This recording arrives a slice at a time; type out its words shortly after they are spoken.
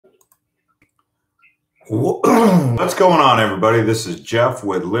What's going on, everybody? This is Jeff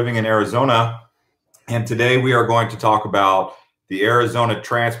with Living in Arizona, and today we are going to talk about the Arizona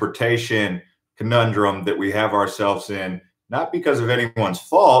transportation conundrum that we have ourselves in, not because of anyone's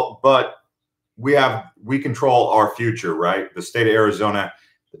fault, but we control our future, right? The state of Arizona,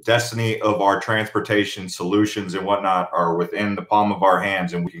 the destiny of our transportation solutions and whatnot are within the palm of our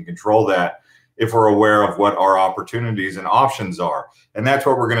hands, and we can control that if we're aware of what our opportunities and options are. And that's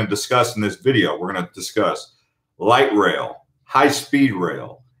what we're going to discuss in this video. We're going to discuss light rail, high-speed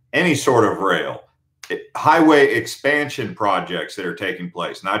rail, any sort of rail, highway expansion projects that are taking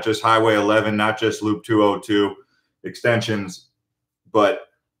place, not just Highway 11, not just Loop 202 extensions, but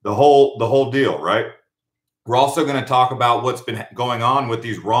the whole deal, right? We're also going to talk about what's been going on with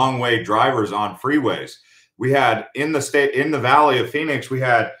these wrong way drivers on freeways. We had in the Valley of Phoenix, we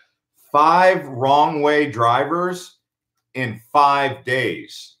had 5 wrong way drivers in 5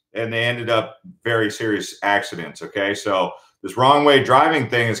 days, and they ended up very serious accidents. Okay, so this wrong way driving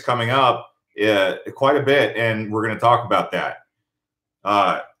thing is coming up quite a bit, and we're going to talk about that.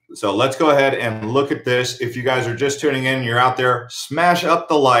 So let's go ahead and look at this. If you guys are just tuning in, you're out there, smash up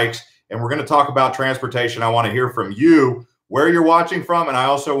the likes, and we're going to talk about transportation. I want to hear from you where you're watching from, and I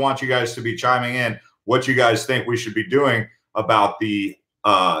also want you guys to be chiming in what you guys think we should be doing about the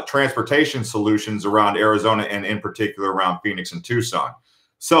transportation solutions around Arizona, and in particular around Phoenix and Tucson.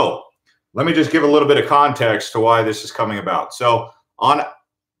 So let me just give a little bit of context to why this is coming about. So on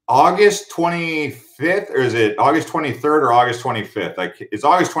August 25th, or is it August 23rd or August 25th? It's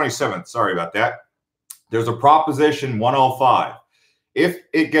August 27th. Sorry about that. There's a Proposition 105. If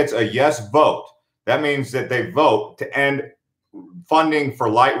it gets a yes vote, that means that they vote to end funding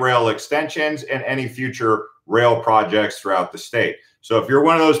for light rail extensions and any future rail projects throughout the state. So if you're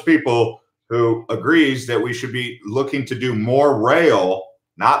one of those people who agrees that we should be looking to do more rail,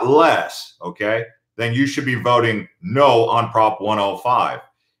 not less, okay, then you should be voting no on Prop 105.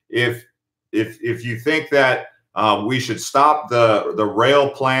 If you think that we should stop the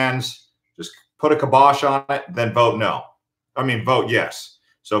rail plans, just put a kibosh on it, then vote no. I mean, vote yes.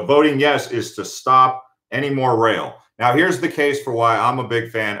 So voting yes is to stop any more rail. Now, here's the case for why I'm a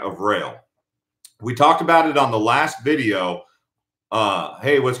big fan of rail. We talked about it on the last video.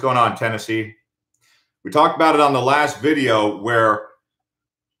 Hey, what's going on, Tennessee? We talked about it on the last video where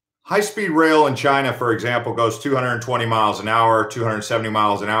high-speed rail in China, for example, goes 220 miles an hour, 270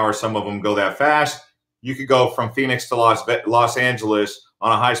 miles an hour. Some of them go that fast. You could go from Phoenix to Los Angeles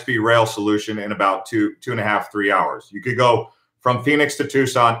on a high-speed rail solution in about two and a half, 3 hours. You could go from Phoenix to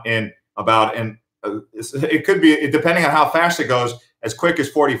Tucson in about, it could be, depending on how fast it goes, as quick as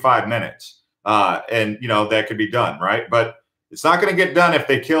 45 minutes. And, you know, that could be done, right? But it's not going to get done if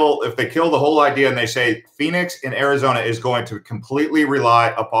they kill the whole idea and they say Phoenix in Arizona is going to completely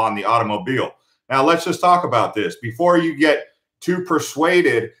rely upon the automobile. Now, let's just talk about this before you get too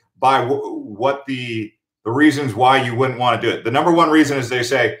persuaded by what the reasons why you wouldn't want to do it. The number one reason is they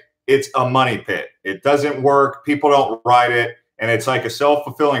say it's a money pit. It doesn't work. People don't ride it. And it's like a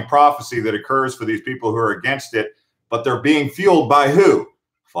self-fulfilling prophecy that occurs for these people who are against it. But they're being fueled by who?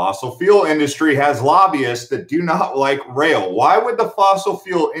 Fossil fuel industry has lobbyists that do not like rail. Why would the fossil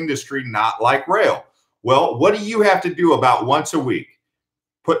fuel industry not like rail? Well, what do you have to do about once a week?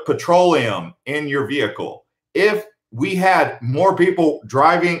 Put petroleum in your vehicle. If we had more people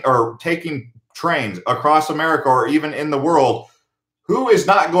driving or taking trains across America or even in the world, who is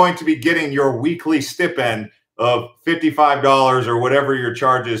not going to be getting your weekly stipend of $55 or whatever your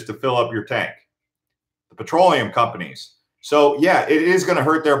charge is to fill up your tank? The petroleum companies. So yeah, it is going to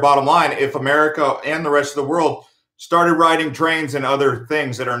hurt their bottom line if America and the rest of the world started riding trains and other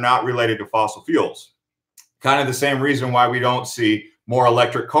things that are not related to fossil fuels. Kind of the same reason why we don't see more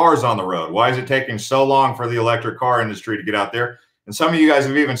electric cars on the road. Why is it taking so long for the electric car industry to get out there? And some of you guys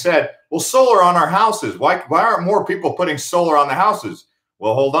have even said, well, solar on our houses. Why aren't more people putting solar on the houses?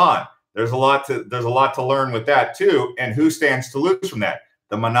 Well, hold on. There's a lot to learn with that too. And who stands to lose from that?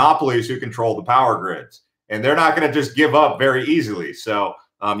 The monopolies who control the power grids. And they're not going to just give up very easily. So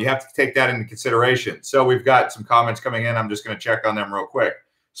you have to take that into consideration. So we've got some comments coming in. I'm just going to check on them real quick.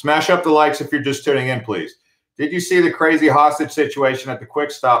 Smash up the likes if you're just tuning in, please. Did you see the crazy hostage situation at the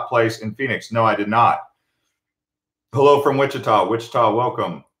Quick Stop place in Phoenix? No, I did not. Hello from Wichita. Wichita,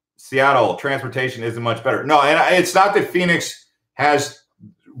 welcome. Seattle, transportation isn't much better. No, and it's not that Phoenix has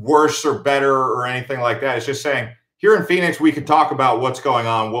worse or better or anything like that. It's just saying here in Phoenix, we can talk about what's going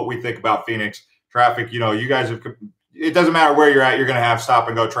on, what we think about Phoenix. Traffic, you know, you guys have, it doesn't matter where you're at, you're going to have stop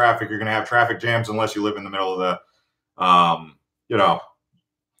and go traffic. You're going to have traffic jams unless you live in the middle of the, you know,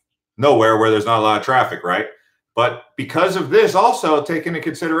 nowhere where there's not a lot of traffic, right? But because of this, also take into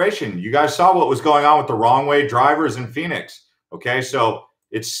consideration, you guys saw what was going on with the wrong way drivers in Phoenix. Okay, so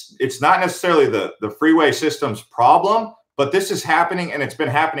it's not necessarily the freeway system's problem, but this is happening, and it's been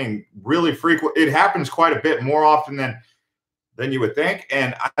happening really frequent. It happens quite a bit more often than you would think.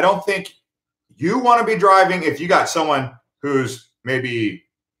 And I don't think you want to be driving if you got someone who's maybe,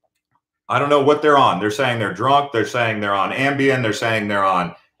 I don't know what they're on. They're saying they're drunk. They're saying they're on Ambien. They're saying they're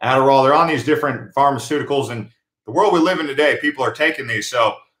on Adderall. They're on these different pharmaceuticals. And the world we live in today, people are taking these.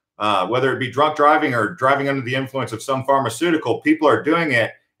 So whether it be drunk driving or driving under the influence of some pharmaceutical, people are doing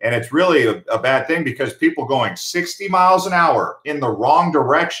it. And it's really a bad thing, because people going 60 miles an hour in the wrong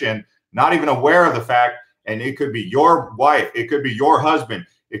direction, not even aware of the fact, and it could be your wife, it could be your husband,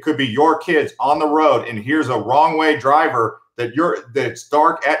 it could be your kids on the road, and here's a wrong way driver that's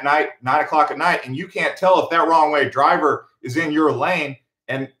dark at night, 9 o'clock at night, and you can't tell if that wrong way driver is in your lane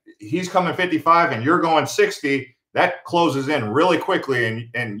and he's coming 55 and you're going 60. That closes in really quickly,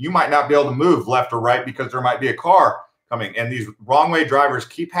 and you might not be able to move left or right because there might be a car coming. And these wrong way drivers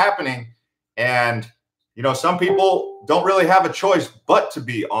keep happening. And, you know, some people don't really have a choice but to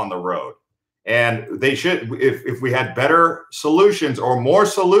be on the road. And they should, if we had better solutions or more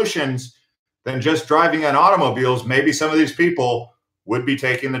solutions than just driving in automobiles, maybe some of these people would be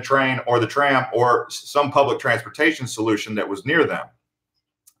taking the train or the tram or some public transportation solution that was near them.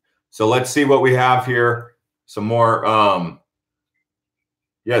 So let's see what we have here. Some more,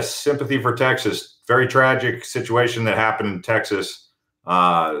 yes, sympathy for Texas. Very tragic situation that happened in Texas.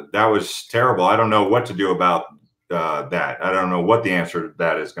 That was terrible. I don't know what to do about that. I don't know what the answer to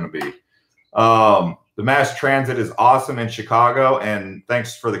that is going to be. The mass transit is awesome in Chicago, and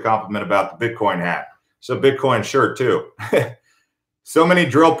thanks for the compliment about the Bitcoin hat. So Bitcoin shirt too. So many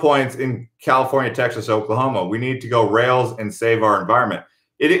drill points in California, Texas, Oklahoma. We need to go rails and save our environment.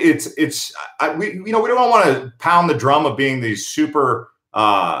 We don't want to pound the drum of being these super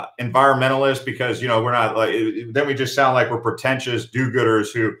environmentalists, because, you know, we're not like, then we just sound like we're pretentious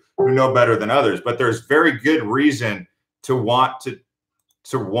do-gooders who know better than others. But there's very good reason to want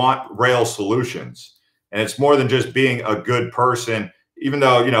rail solutions. And it's more than just being a good person, even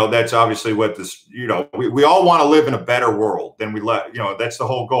though, you know, that's obviously what this, you know, we all want to live in a better world than that's the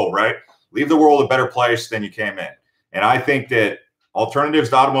whole goal, right? Leave the world a better place than you came in. And I think that alternatives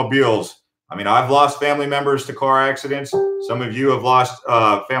to automobiles, I mean, I've lost family members to car accidents. Some of you have lost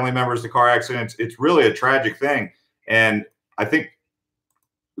family members to car accidents. It's really a tragic thing. And I think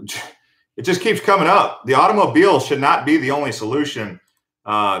it just keeps coming up. The automobile should not be the only solution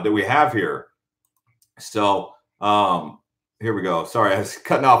that we have here. So here we go. Sorry, I was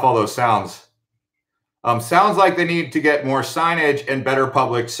cutting off all those sounds. Sounds like they need to get more signage and better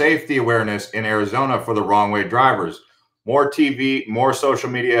public safety awareness in Arizona for the wrong way drivers. More TV, more social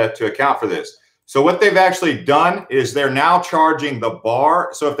media to account for this. So what they've actually done is they're now charging the bar.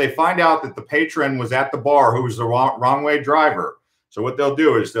 So if they find out that the patron was at the bar who was the wrong way driver, so what they'll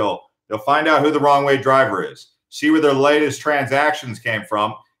do is they'll find out who the wrong way driver is, see where their latest transactions came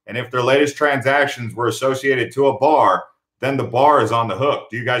from, and if their latest transactions were associated to a bar, then the bar is on the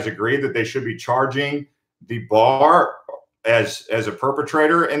hook. Do you guys agree that they should be charging the bar as a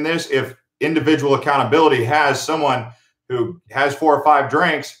perpetrator in this? If individual accountability has someone who has 4 or 5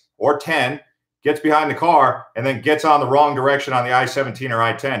 drinks or 10, gets behind the car, and then gets on the wrong direction on the I-17 or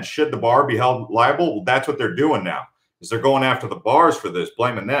I-10, should the bar be held liable? Well, that's what they're doing now, is they're going after the bars for this,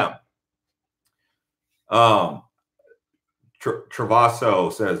 blaming them.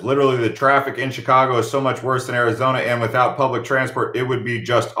 Travasso says, literally the traffic in Chicago is so much worse than Arizona, and without public transport, it would be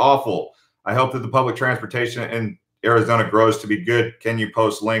just awful. I hope that the public transportation in Arizona grows to be good. Can you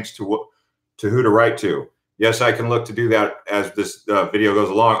post links to who to write to? Yes, I can look to do that as this video goes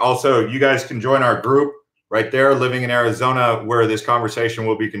along. Also, you guys can join our group right there, Living in Arizona, where this conversation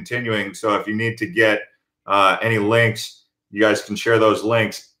will be continuing. So if you need to get any links, you guys can share those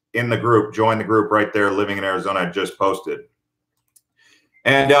links in the group. Join the group right there, Living in Arizona, I just posted.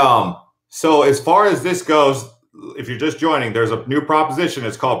 And so as far as this goes, if you're just joining, there's a new proposition.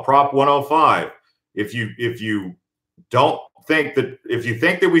 It's called Prop 105. If you think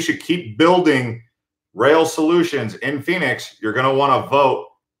that we should keep building rail solutions in Phoenix, you're going to want to vote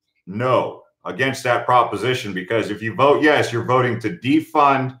no against that proposition, because if you vote yes, you're voting to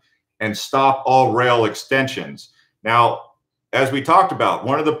defund and stop all rail extensions. Now, as we talked about,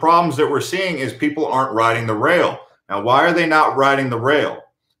 one of the problems that we're seeing is people aren't riding the rail. Now, why are they not riding the rail?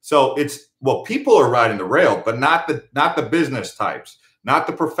 So people are riding the rail, but not the business types, not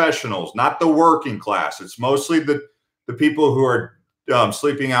the professionals, not the working class. It's mostly the people who are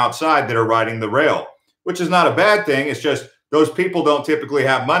sleeping outside that are riding the rail, which is not a bad thing. It's just those people don't typically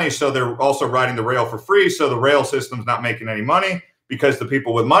have money, so they're also riding the rail for free. So the rail system's not making any money because the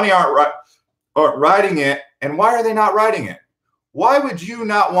people with money aren't riding it. And why are they not riding it? Why would you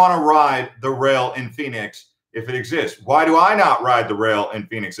not want to ride the rail in Phoenix if it exists? Why do I not ride the rail in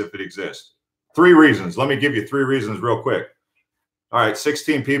Phoenix if it exists? 3 reasons. Let me give you 3 reasons real quick. All right,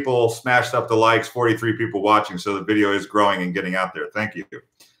 16 people smashed up the likes, 43 people watching. So the video is growing and getting out there. Thank you.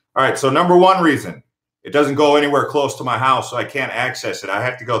 All right, so number 1 reason, it doesn't go anywhere close to my house, so I can't access it. I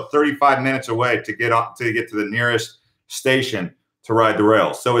have to go 35 minutes away to get to the nearest station to ride the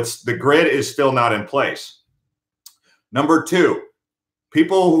rail. So the grid is still not in place. Number 2,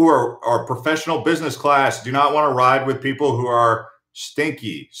 people who are professional business class do not want to ride with people who are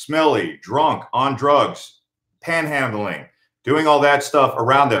stinky, smelly, drunk, on drugs, panhandling, doing all that stuff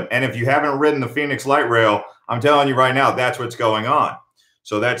around them. And if you haven't ridden the Phoenix Light Rail, I'm telling you right now, that's what's going on.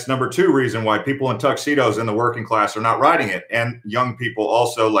 So that's number 2 reason why people in tuxedos in the working class are not riding it. And young people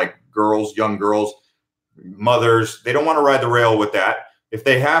also, like girls, young girls, mothers, they don't want to ride the rail with that if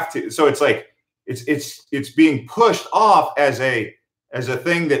they have to. So it's like, it's being pushed off as a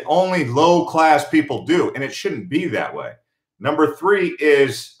thing that only low class people do, and it shouldn't be that way. Number 3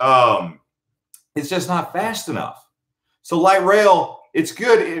 is it's just not fast enough. So light rail, it's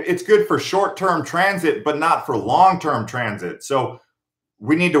good. It's good for short-term transit, but not for long-term transit. So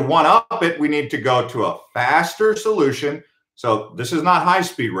we need to one-up it. We need to go to a faster solution. So this is not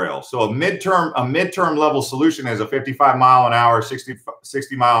high-speed rail. So a midterm level solution is a 55 mile an hour,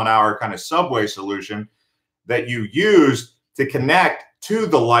 60 mile an hour kind of subway solution that you use to connect to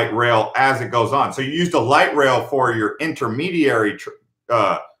the light rail as it goes on. So you use the light rail for your intermediary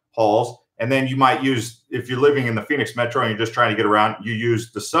hauls, and then you might use, if you're living in the Phoenix Metro and you're just trying to get around, you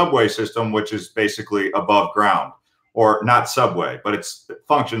use the subway system, which is basically above ground, or not subway, but it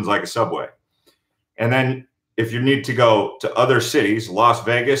functions like a subway. And then if you need to go to other cities, Las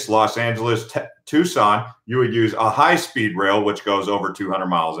Vegas, Los Angeles, Tucson, you would use a high-speed rail, which goes over 200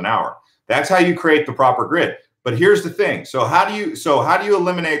 miles an hour. That's how you create the proper grid. But here's the thing. So how do you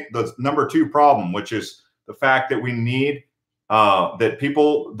eliminate the number 2 problem, which is the fact that we need that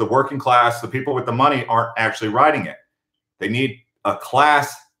people, the working class, the people with the money aren't actually riding it. They need a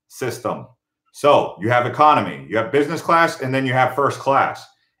class system. So you have economy, you have business class, and then you have first class.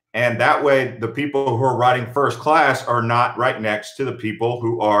 And that way, the people who are riding first class are not right next to the people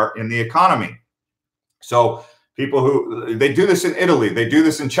who are in the economy. So people they do this in Italy, they do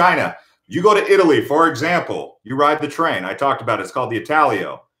this in China. You go to Italy, for example, you ride the train. I talked about it. It's called the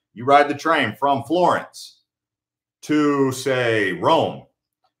Italio. You ride the train from Florence to, say, Rome.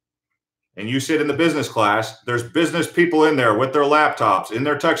 And you sit in the business class. There's business people in there with their laptops, in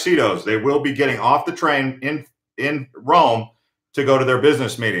their tuxedos. They will be getting off the train in Rome to go to their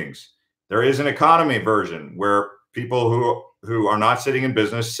business meetings. There is an economy version where people who are not sitting in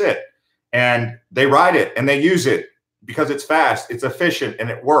business sit, and they ride it and they use it because it's fast, it's efficient, and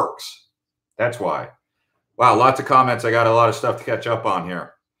it works. That's why. Wow, lots of comments. I got a lot of stuff to catch up on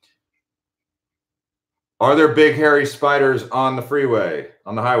here. Are there big hairy spiders on the freeway,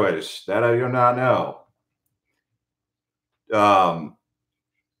 on the highways? That I do not know.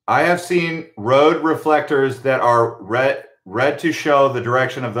 I have seen road reflectors that are red to show the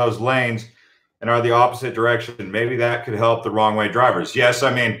direction of those lanes and are the opposite direction. Maybe that could help the wrong way drivers. Yes,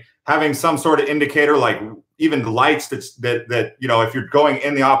 I mean, having some sort of indicator, like even the lights that you know, if you're going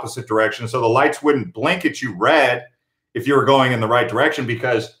in the opposite direction, so the lights wouldn't blink at you red if you were going in the right direction,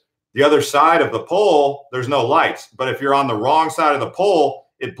 because the other side of the pole, there's no lights. But if you're on the wrong side of the pole,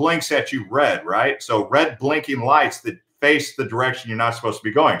 it blinks at you red, right? So red blinking lights that face the direction you're not supposed to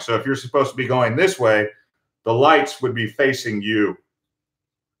be going. So if you're supposed to be going this way, the lights would be facing you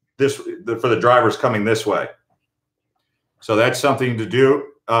for the drivers coming this way. So that's something to do.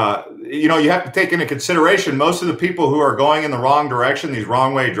 You know, you have to take into consideration most of the people who are going in the wrong direction, these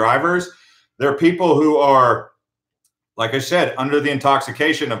wrong way drivers, they're people who are, like I said, under the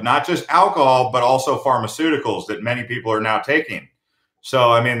intoxication of not just alcohol, but also pharmaceuticals that many people are now taking.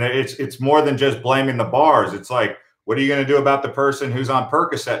 So, I mean, it's more than just blaming the bars. It's like, what are you going to do about the person who's on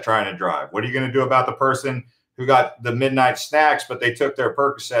Percocet trying to drive? What are you going to do about the person who got the midnight snacks, but they took their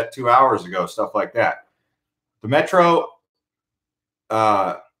Percocet 2 hours ago, stuff like that. The Metro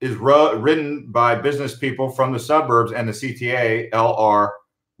is ridden by business people from the suburbs, and the CTA LR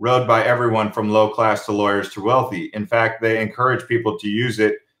rode by everyone from low class to lawyers to wealthy. In fact, they encourage people to use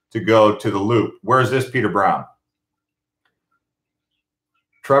it to go to the loop. Where is this, Peter Brown?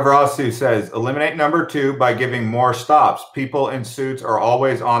 Trevor Osu says, eliminate number 2 by giving more stops. People in suits are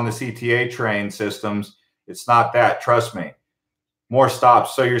always on the CTA train systems. It's not that, trust me. More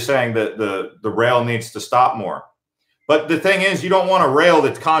stops. So you're saying that the rail needs to stop more. But the thing is, you don't want a rail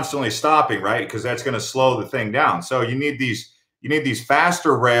that's constantly stopping, right? Because that's going to slow the thing down. So you need these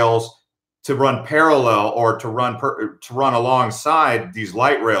faster rails to run parallel or to run alongside these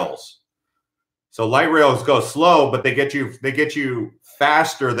light rails. So light rails go slow, but they get you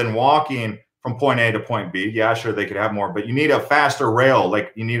faster than walking from point A to point B. Yeah, sure, they could have more, but you need a faster rail.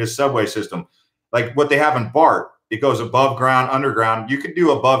 Like you need a subway system, like what they have in BART. It goes above ground, underground. You could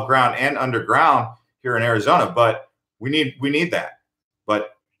do above ground and underground here in Arizona, but we need that.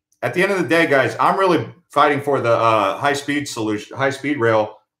 But at the end of the day, guys, I'm really fighting for the high-speed solution, high-speed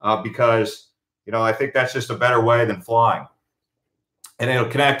rail, because I think that's just a better way than flying, and it'll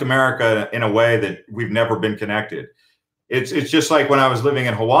connect America in a way that we've never been connected. It's just like when I was living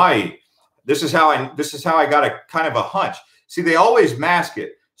in Hawaii. This is how I got a kind of a hunch. See, they always mask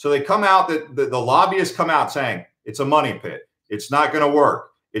it. So they come out, the lobbyists come out saying it's a money pit. It's not going to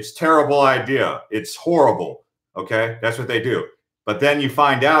work. It's a terrible idea. It's horrible. Okay, that's what they do. But then you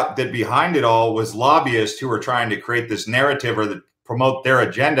find out that behind it all was lobbyists who are trying to create this narrative or that promote their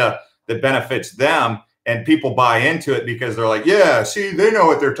agenda that benefits them, and people buy into it because they're like, yeah, see, they know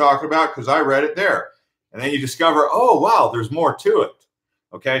what they're talking about because I read it there. And then you discover, oh, wow, there's more to it.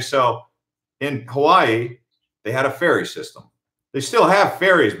 Okay, so in Hawaii, they had a ferry system. They still have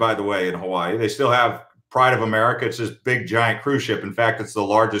ferries, by the way, in Hawaii. They still have Pride of America. It's this big, giant cruise ship. In fact, it's the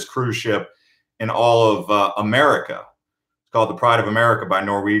largest cruise ship in all of America. It's called the Pride of America by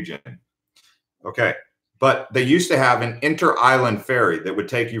Norwegian. Okay, but they used to have an inter-island ferry that would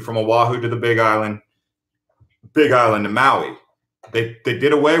take you from Oahu to the Big Island to Maui. They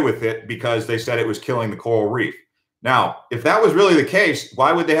did away with it because they said it was killing the coral reef. Now, if that was really the case,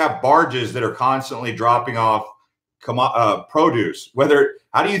 why would they have barges that are constantly dropping off produce?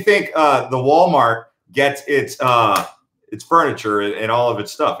 How do you think the Walmart gets its furniture and all of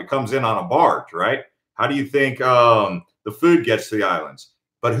its stuff? It comes in on a barge, right? How do you think the food gets to the islands?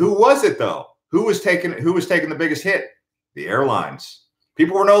 But who was it though? Who was taking the biggest hit? The airlines.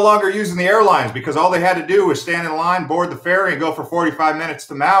 People were no longer using the airlines because all they had to do was stand in line, board the ferry, and go for 45 minutes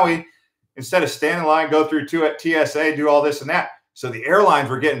to Maui instead of stand in line, go through TSA, do all this and that. So the airlines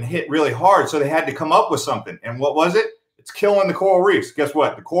were getting hit really hard. So they had to come up with something. And what was it? It's killing the coral reefs. Guess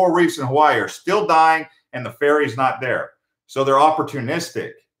what? The coral reefs in Hawaii are still dying and the ferry's not there. So they're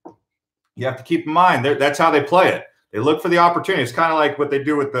opportunistic. You have to keep in mind, that's how they play it. They look for the opportunity. It's kind of like what they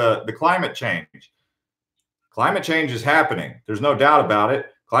do with the climate change. Climate change is happening. There's no doubt about it.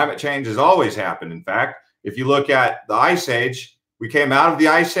 Climate change has always happened. In fact, if you look at the Ice Age, we came out of the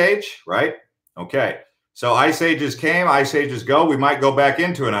Ice Age, right? Okay. So Ice Ages came, Ice Ages go. We might go back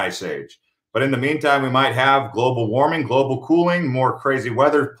into an Ice Age. But in the meantime, we might have global warming, global cooling, more crazy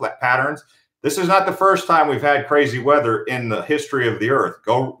weather patterns. This is not the first time we've had crazy weather in the history of the earth.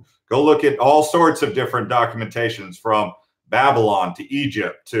 Go look at all sorts of different documentations from Babylon to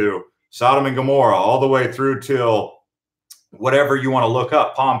Egypt to Sodom and Gomorrah, all the way through till whatever you want to look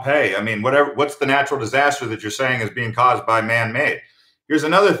up, Pompeii. I mean, what's the natural disaster that you're saying is being caused by man-made? Here's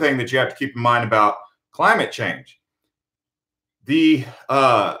another thing that you have to keep in mind about climate change.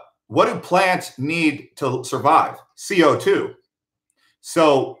 What do plants need to survive? CO2.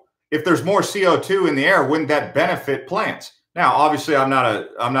 So if there's more CO2 in the air, wouldn't that benefit plants? Now, obviously,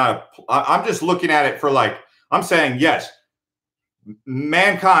 I'm just looking at it for like, I'm saying, yes,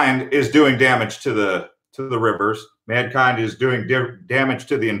 mankind is doing damage to the rivers. Mankind is doing damage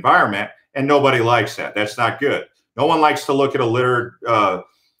to the environment, and nobody likes that. That's not good. No one likes to look at a littered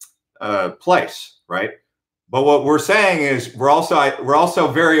place, right? But what we're saying is we're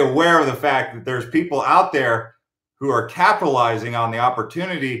also very aware of the fact that there's people out there who are capitalizing on the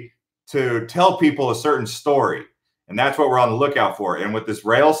opportunity to tell people a certain story. And that's what we're on the lookout for. And with this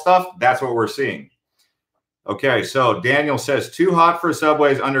rail stuff, that's what we're seeing. Okay, so Daniel says, too hot for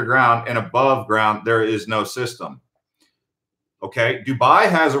subways underground and above ground, there is no system. Okay, Dubai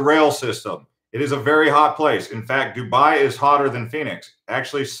has a rail system. It is a very hot place. In fact, Dubai is hotter than Phoenix.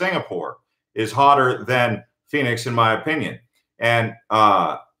 Actually, Singapore is hotter than Phoenix, in my opinion. And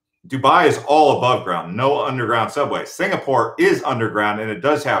Dubai is all above ground, no underground subways. Singapore is underground, and it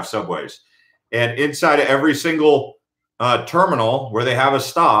does have subways. And inside of every single terminal where they have a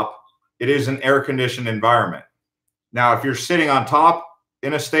stop, it is an air-conditioned environment. Now, if you're sitting on top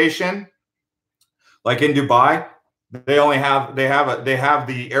in a station, like in Dubai, they have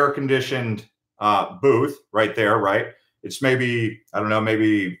the air-conditioned booth right there, right? It's maybe, I don't know,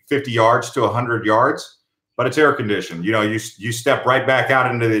 maybe 50 yards to 100 yards, but it's air-conditioned. You know, you step right back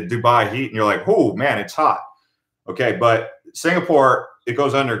out into the Dubai heat, and you're like, oh man, it's hot. Okay, but Singapore, it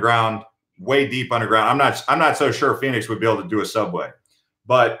goes underground, way deep underground. I'm not so sure Phoenix would be able to do a subway.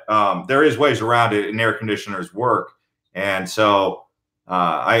 But there is ways around it, and air conditioners work. And so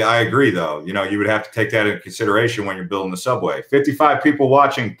I agree, though. You know, you would have to take that into consideration when you're building the subway. 55 people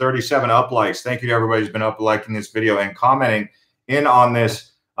watching, 37 up likes. Thank you to everybody who's been up liking this video and commenting in on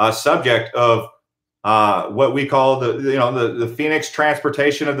this subject of what we call the Phoenix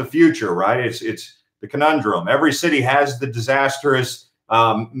transportation of the future, right? It's the conundrum. Every city has the disastrous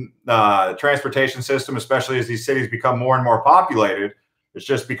transportation system, especially as these cities become more and more populated. It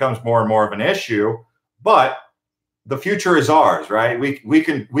just becomes more and more of an issue. But the future is ours, right? We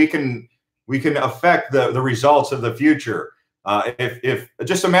can affect the results of the future. If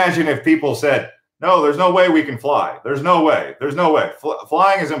just imagine if people said, no, there's no way we can fly. There's no way. There's no way.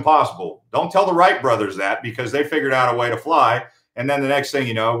 Flying is impossible. Don't tell the Wright brothers that, because they figured out a way to fly. And then the next thing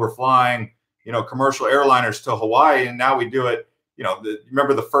you know, we're flying, commercial airliners to Hawaii. And now we do it.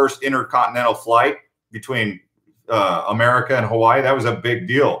 Remember the first intercontinental flight between America and Hawaii? That was a big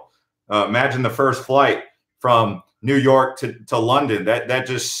deal. Imagine the first flight from New York to London. That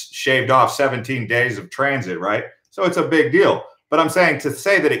just shaved off 17 days of transit, right? So it's a big deal. But I'm saying, to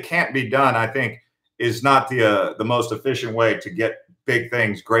say that it can't be done, I think, is not the most efficient way to get big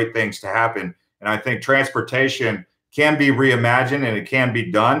things, great things to happen. And I think transportation can be reimagined and it can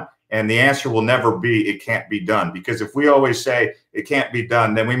be done. And the answer will never be it can't be done. Because if we always say it can't be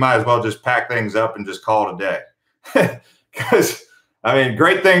done, then we might as well just pack things up and just call it a day. Because, I mean,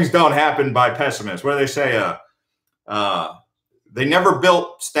 great things don't happen by pessimists. What do they say? They never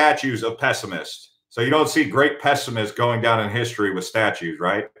built statues of pessimists. So you don't see great pessimists going down in history with statues,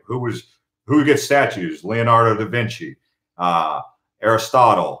 right? Who gets statues? Leonardo da Vinci,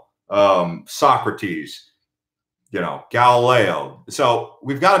 Aristotle, Socrates, Galileo. So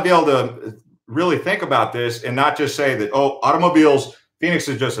we've got to be able to really think about this and not just say that, oh, automobiles, Phoenix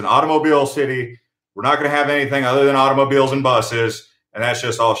is just an automobile city. We're not going to have anything other than automobiles and buses. And that's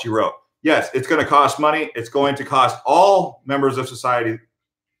just all she wrote. Yes, it's going to cost money. It's going to cost all members of society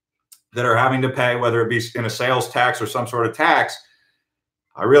that are having to pay, whether it be in a sales tax or some sort of tax.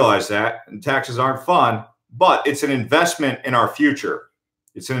 I realize that, and taxes aren't fun, but it's an investment in our future.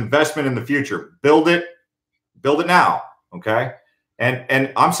 It's an investment in the future. Build it now, okay?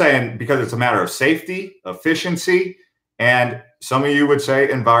 And I'm saying, because it's a matter of safety, efficiency, and some of you would say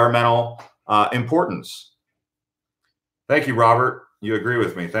environmental importance. Thank you, Robert. You agree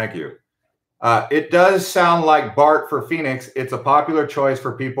with me. Thank you. It does sound like BART for Phoenix. It's a popular choice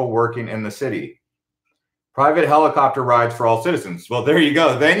for people working in the city. Private helicopter rides for all citizens. Well, there you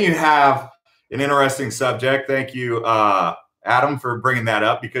go. Then you have an interesting subject. Thank you, Adam, for bringing that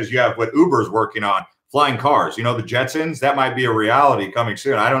up, because you have what Uber's working on, flying cars. The Jetsons, that might be a reality coming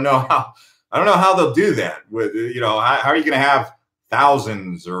soon. I don't know how they'll do that. With how are you going to have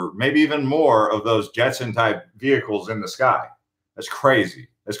thousands or maybe even more of those Jetson type vehicles in the sky? That's crazy.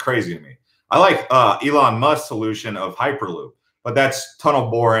 That's crazy to me. I like Elon Musk's solution of Hyperloop, but that's tunnel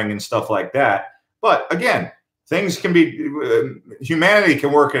boring and stuff like that. But again, things can be, humanity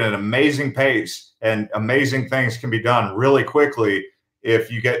can work at an amazing pace, and amazing things can be done really quickly if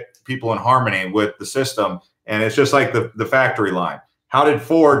you get people in harmony with the system. And it's just like the factory line. How did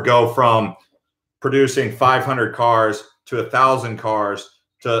Ford go from producing 500 cars to 1,000 cars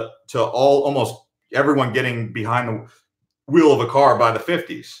to almost everyone getting behind the wheel of a car by the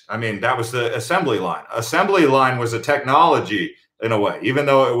 50s? I mean, that was the assembly line. Assembly line was a technology in a way, even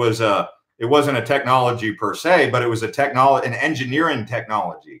though it wasn't a technology per se, but it was an engineering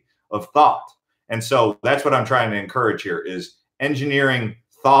technology of thought. And so that's what I'm trying to encourage here is engineering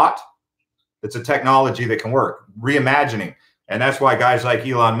thought. It's a technology that can work, reimagining. And that's why guys like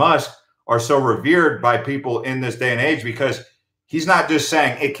Elon Musk are so revered by people in this day and age, because he's not just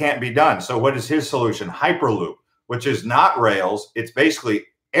saying it can't be done. So what is his solution? Hyperloop, which is not rails. It's basically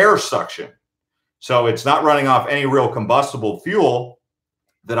air suction. So it's not running off any real combustible fuel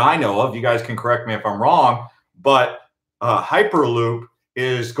that I know of. You guys can correct me if I'm wrong, but Hyperloop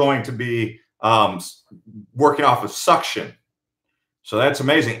is going to be working off of suction. So that's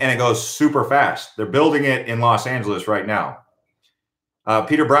amazing. And it goes super fast. They're building it in Los Angeles right now.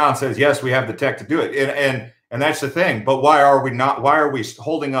 Peter Brown says, yes, we have the tech to do it. And that's the thing. But why are we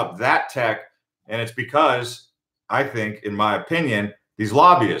holding up that tech? And it's because, I think, in my opinion, these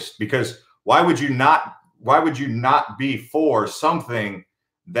lobbyists, because why would you not be for something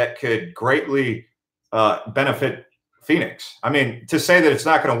that could greatly benefit Phoenix? I mean, to say that it's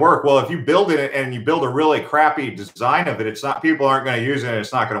not going to work, well, if you build it and you build a really crappy design of it, people aren't going to use it and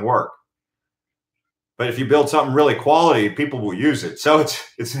it's not going to work. But if you build something really quality, people will use it. So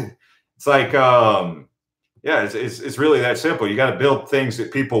it's like, yeah, it's really that simple. You got to build things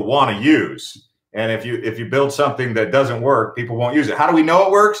that people want to use. And if you build something that doesn't work, people won't use it. How do we know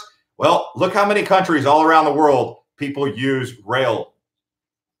it works? Well, look how many countries all around the world people use rail.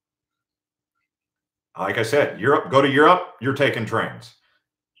 Like I said, go to Europe, you're taking trains.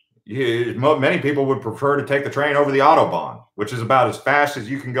 Many people would prefer to take the train over the Autobahn, which is about as fast as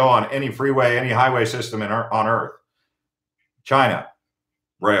you can go on any freeway, any highway system on Earth. China,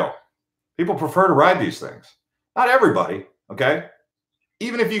 rail. People prefer to ride these things. Not everybody, okay?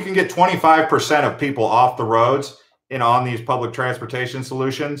 Even if you can get 25% of people off the roads and on these public transportation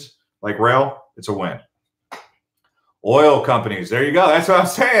solutions like rail, it's a win. Oil companies, there you go. That's what I'm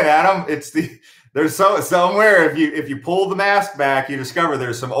saying, Adam. There's somewhere, if you pull the mask back, you discover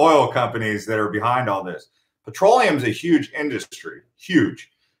there's some oil companies that are behind all this. Petroleum is a huge industry,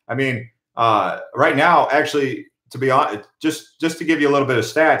 huge. I mean, right now, actually, to be honest, just to give you a little bit of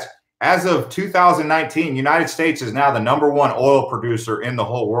stats, as of 2019, United States is now the #1 oil producer in the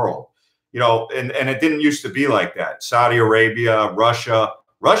whole world. You know, and it didn't used to be like that. Saudi Arabia, Russia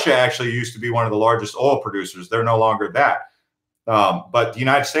actually used to be one of the largest oil producers. They're no longer that. But the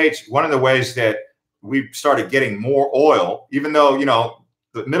United States, one of the ways that we started getting more oil, even though, you know,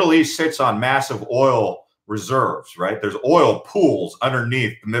 the Middle East sits on massive oil reserves, right? There's oil pools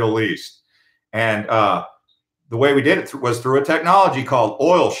underneath the Middle East. And the way we did it was through a technology called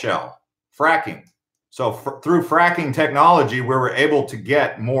oil shale, fracking. So through fracking technology, we were able to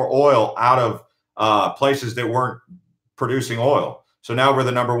get more oil out of places that weren't producing oil. So now we're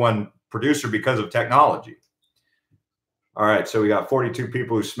the #1 producer because of technology. All right, so we got 42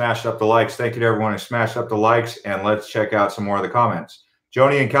 people who smashed up the likes. Thank you to everyone who smashed up the likes, and let's check out some more of the comments.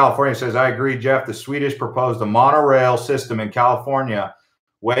 Joni in California says, I agree, Jeff. The Swedish proposed a monorail system in California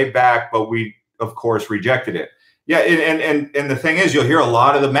way back, but we, of course, rejected it. Yeah, and the thing is, you'll hear a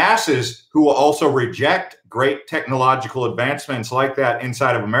lot of the masses who will also reject great technological advancements like that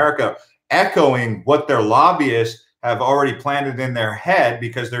inside of America, echoing what their lobbyists have already planted in their head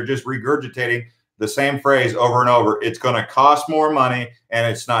because they're just regurgitating the same phrase over and over. It's going to cost more money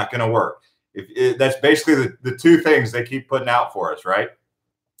and it's not going to work. That's basically the two things they keep putting out for us, right?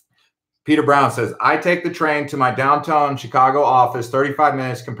 Peter Brown says, I take the train to my downtown Chicago office, 35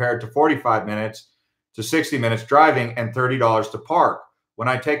 minutes compared to 45 minutes to 60 minutes driving and $30 to park. When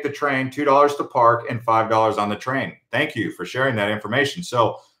I take the train, $2 to park and $5 on the train. Thank you for sharing that information.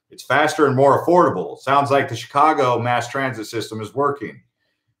 So it's faster and more affordable. Sounds like the Chicago mass transit system is working.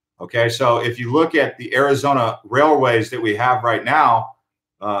 Okay, so if you look at the Arizona railways that we have right now,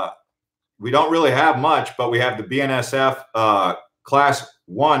 we don't really have much, but we have the BNSF Class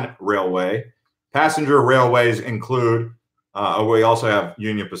 1 railway. Passenger railways include, we also have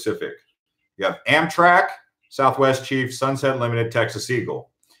Union Pacific. You have Amtrak, Southwest Chief, Sunset Limited, Texas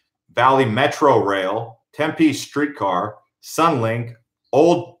Eagle, Valley Metro Rail, Tempe Streetcar, Sunlink,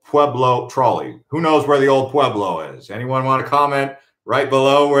 Old Pueblo Trolley. Who knows where the Old Pueblo is? Anyone want to comment right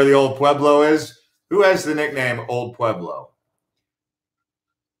below where the Old Pueblo is? Who has the nickname Old Pueblo?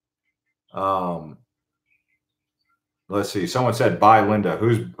 Let's see. Someone said, bye, Linda.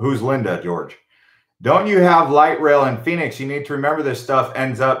 Who's Linda, George? Don't you have light rail in Phoenix? You need to remember this stuff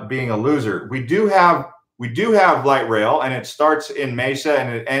ends up being a loser. We do have light rail, and it starts in Mesa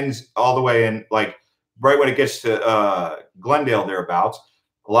and it ends all the way in, like, right when it gets to Glendale, thereabouts.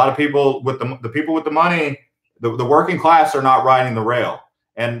 A lot of people with the people with the money, the working class are not riding the rail.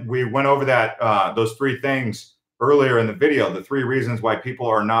 And we went over that those three things earlier in the video, the 3 reasons why people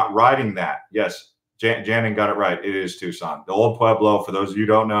are not riding that. Yes, Janin got it right. It is Tucson. The Old Pueblo, for those of you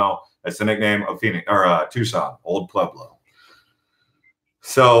who don't know, that's the nickname of Phoenix or Tucson, Old Pueblo.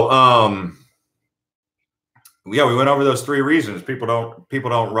 So yeah, we went over those 3 reasons people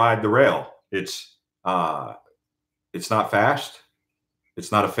don't ride the rail. It's not fast,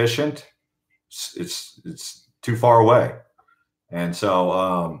 it's not efficient, it's too far away, and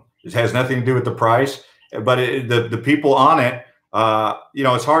so it has nothing to do with the price. But the people on it, you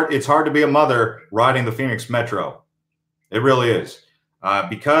know, it's hard to be a mother riding the Phoenix Metro. It really is,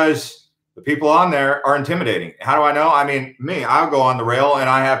 because the people on there are intimidating. How do I know? I mean, I'll go on the rail and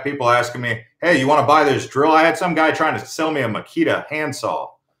I have people asking me, hey, you want to buy this drill? I had some guy trying to sell me a Makita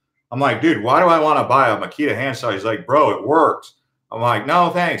handsaw. I'm like, dude, why do I want to buy a Makita handsaw? He's like, bro, it works. I'm like, no,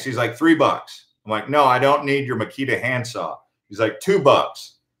 thanks. He's like, $3. I'm like, no, I don't need your Makita handsaw. He's like,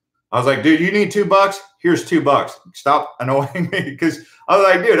 $2. I was like, dude, you need $2? Here's $2. Stop annoying me. Because I was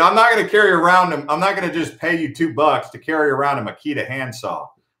like, dude, I'm not going to carry around I'm not going to just pay you $2 to carry around a Makita handsaw.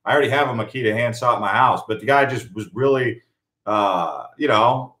 I already have a Makita handsaw at my house, but the guy just was really, you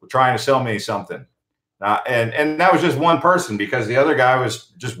know, trying to sell me something. And that was just one person, because the other guy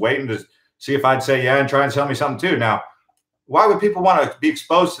was just waiting to see if I'd say yeah and try and sell me something too. Now, why would people want to be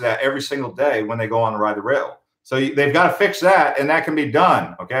exposed to that every single day when they go on to ride the rail? So they've got to fix that, and that can be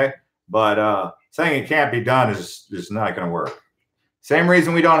done, okay? But saying it can't be done is not going to work. Same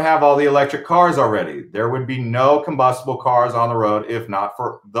reason we don't have all the electric cars already. There would be no combustible cars on the road if not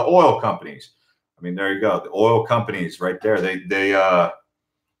for the oil companies. I mean, there you go. The oil companies right there. They got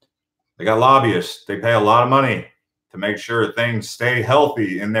lobbyists. They pay a lot of money to make sure things stay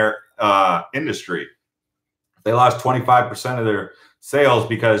healthy in their industry. They lost 25% of their sales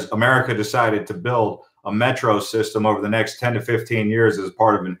because America decided to build a metro system over the next 10 to 15 years as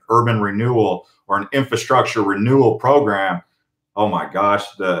part of an urban renewal or an infrastructure renewal program. Oh my gosh,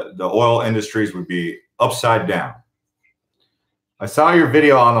 the oil industries would be upside down. I saw your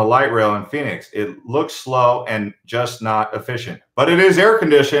video on the light rail in Phoenix. It looks slow and just not efficient, but it is air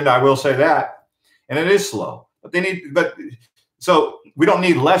conditioned. I will say that, and it is slow. So we don't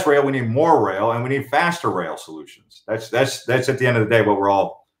need less rail. We need more rail, and we need faster rail solutions. That's at the end of the day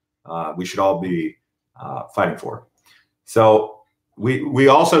what we should all be fighting for. So we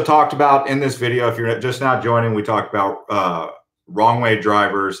also talked about in this video, if you're just now joining, we talked about wrong way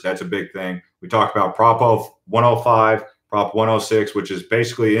drivers. That's a big thing. We talked about Prop 105, Prop 106, which is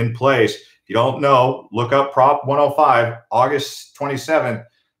basically in place. If you don't know, look up Prop 105, August 27th.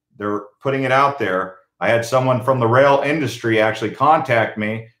 They're putting it out there. I had someone from the rail industry actually contact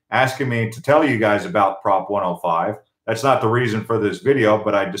me, asking me to tell you guys about Prop 105. That's not the reason for this video,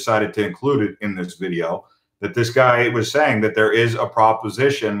 but I decided to include it in this video, that this guy was saying that there is a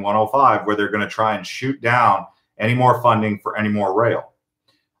Proposition 105 where they're going to try and shoot down any more funding for any more rail.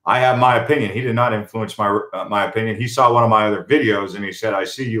 I have my opinion. He did not influence my opinion. He saw one of my other videos and he said, I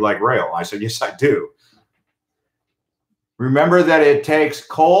see you like rail. I said, yes, I do. Remember that it takes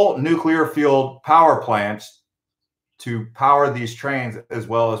coal, nuclear fueled power plants to power these trains as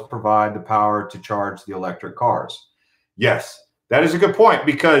well as provide the power to charge the electric cars. Yes, that is a good point,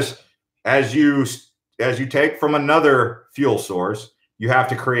 because as you take from another fuel source, you have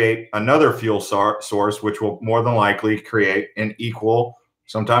to create another fuel source, which will more than likely create an equal,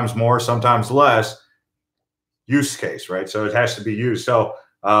 sometimes more, sometimes less use case, right? So it has to be used. So,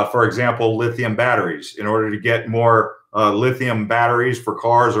 for example, lithium batteries. In order to get more lithium batteries for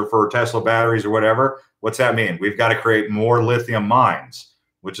cars or for Tesla batteries or whatever, what's that mean? We've got to create more lithium mines,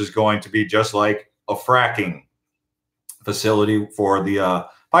 which is going to be just like a fracking facility for the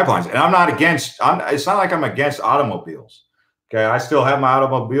pipelines. And I'm not against, it's not like I'm against automobiles. Okay, I still have my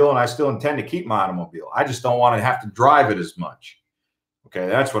automobile and I still intend to keep my automobile. I just don't want to have to drive it as much. Okay,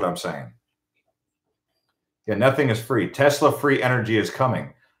 that's what I'm saying. Yeah, nothing is free. Tesla free energy is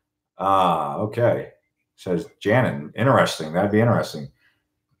coming. Okay, says Janet. Interesting. That'd be interesting.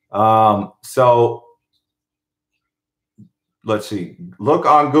 So let's see. Look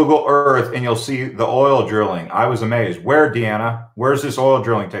on Google Earth and you'll see the oil drilling. I was amazed. Where, Deanna? Where's this oil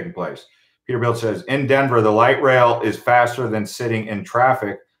drilling taking place? Peterbilt says, in Denver, the light rail is faster than sitting in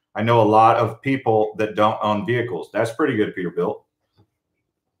traffic. I know a lot of people that don't own vehicles. That's pretty good, Peterbilt.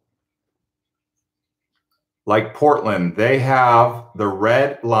 Like Portland, they have the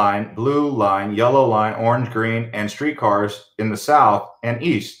red line, blue line, yellow line, orange, green, and streetcars in the south and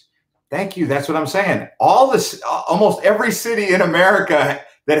east. Thank you. That's what I'm saying. All this, almost every city in America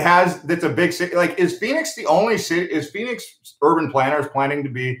that's a big city. Like, is Phoenix the only city? Is Phoenix urban planners planning to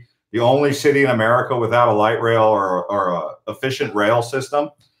be the only city in America without a light rail or a efficient rail system?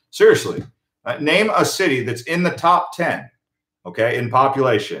 Seriously, name a city that's in the top 10, okay, in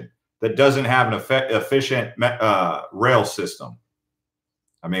population that doesn't have an efficient rail system.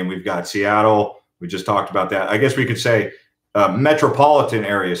 I mean, we've got Seattle. We just talked about that. I guess we could say metropolitan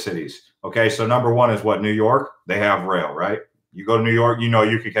area cities. Okay, so number one is what? New York. They have rail, right? You go to New York, you know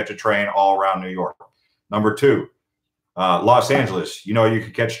you could catch a train all around New York. Number two, Los Angeles. You know you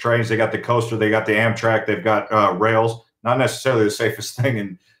could catch trains. They got the coaster. They got the Amtrak. They've got rails. Not necessarily the safest thing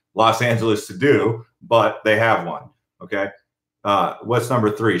in Los Angeles to do, but they have one. Okay. What's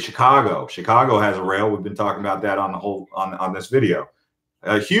number three? Chicago. Chicago has a rail. We've been talking about that on the whole on this video.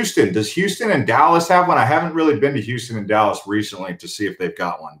 Houston. Does Houston and Dallas have one? I haven't really been to Houston and Dallas recently to see if they've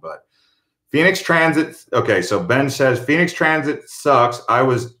got one, but Phoenix Transit. Okay, so Ben says Phoenix Transit sucks. I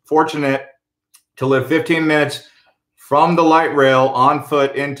was fortunate to live 15 minutes from the light rail on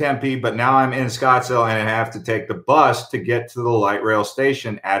foot in Tempe, but now I'm in Scottsdale and I have to take the bus to get to the light rail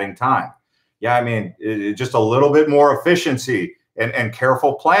station, adding time. Yeah, I mean, just a little bit more efficiency and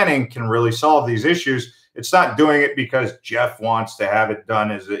careful planning can really solve these issues. It's not doing it because Jeff wants to have it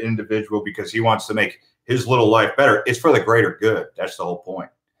done as an individual because he wants to make his little life better. It's for the greater good. That's the whole point.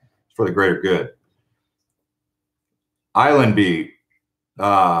 It's for the greater good. Island B.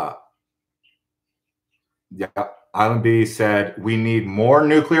 Yeah, Island B said, we need more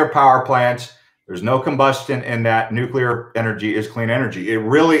nuclear power plants. There's no combustion in that. Nuclear energy is clean energy. It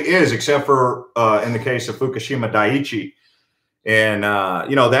really is, except for in the case of Fukushima Daiichi. And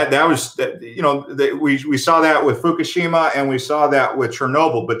that was we saw that with Fukushima, and we saw that with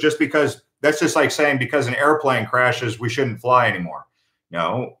Chernobyl. But just because, that's just like saying because an airplane crashes, we shouldn't fly anymore.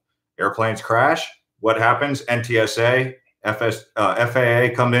 No, airplanes crash. What happens? NTSA,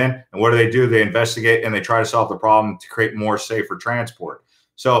 FAA come in, and what do? They investigate and they try to solve the problem to create more safer transport.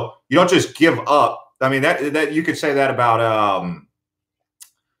 So you don't just give up. I mean, that you could say that about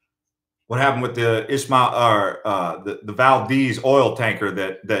what happened with the the Valdez oil tanker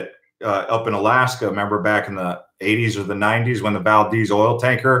that up in Alaska. Remember back in the 80s or the 90s when the Valdez oil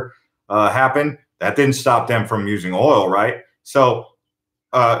tanker happened? That didn't stop them from using oil, right? So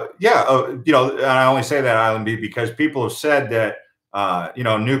and I only say that, Island B, because people have said that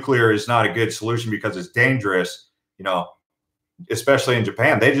nuclear is not a good solution because it's dangerous. Especially in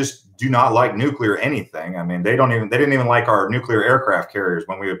Japan, they just do not like nuclear anything. I mean, they didn't even like our nuclear aircraft carriers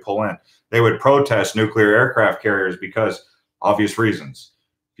when we would pull in. They would protest nuclear aircraft carriers because obvious reasons.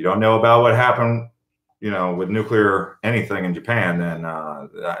 If you don't know about what happened, with nuclear anything in Japan, then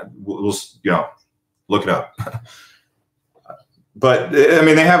we'll look it up. But I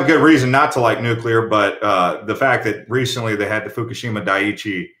mean, they have a good reason not to like nuclear. But the fact that recently they had the Fukushima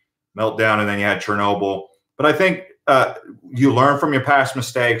Daiichi meltdown, and then you had Chernobyl. But I think you learn from your past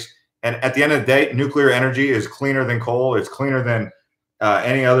mistakes, and at the end of the day, nuclear energy is cleaner than coal. It's cleaner than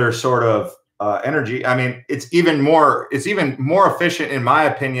any other sort of energy. I mean, it's even more efficient, in my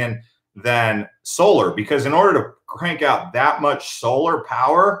opinion, than solar, because in order to crank out that much solar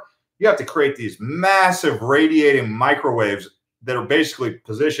power, you have to create these massive radiating microwaves that are basically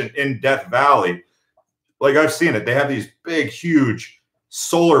positioned in Death Valley. Like, I've seen it. They have these big, huge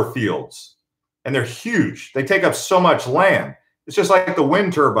solar fields. And they're huge. They take up so much land. It's just like the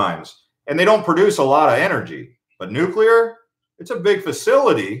wind turbines, and they don't produce a lot of energy. But nuclear, it's a big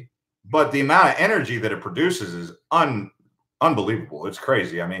facility, but the amount of energy that it produces is unbelievable. It's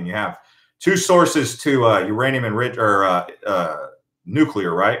crazy. I mean, you have two sources to uranium enriched or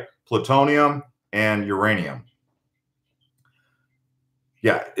nuclear, right? Plutonium and uranium.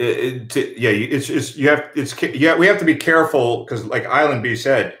 Yeah, we have to be careful because, like Island B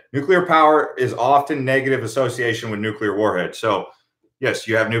said, nuclear power is often negative association with nuclear warheads. So, yes,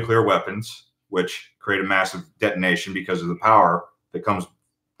 you have nuclear weapons, which create a massive detonation because of the power that comes,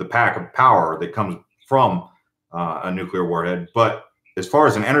 the pack of power that comes from a nuclear warhead. But as far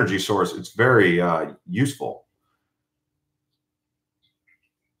as an energy source, it's very useful.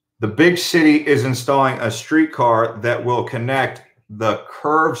 The big city is installing a streetcar that will connect the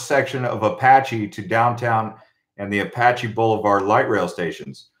curved section of Apache to downtown and the Apache Boulevard light rail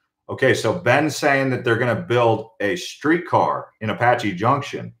stations. Okay, so Ben's saying that they're going to build a streetcar in Apache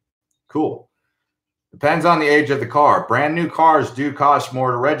Junction. Cool. Depends on the age of the car. Brand new cars do cost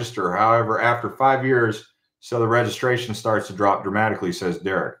more to register. However, after 5 years, so the registration starts to drop dramatically, says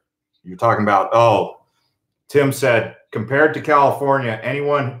Derek. You're talking about, Tim said, compared to California,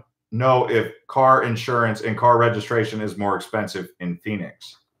 anyone know if car insurance and car registration is more expensive in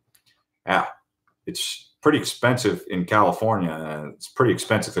Phoenix? Yeah, it's pretty expensive in California. It's pretty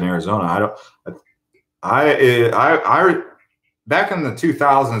expensive in Arizona. I back in the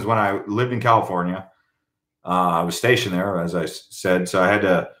 2000s when I lived in California, I was stationed there, as I said, so I had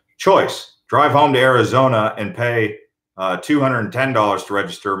a choice: drive home to Arizona and pay $210 to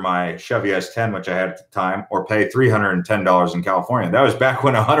register my Chevy S10, which I had at the time, or pay $310 in California. That was back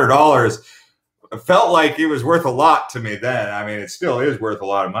when $100 felt like it was worth a lot to me then. I mean, it still is worth a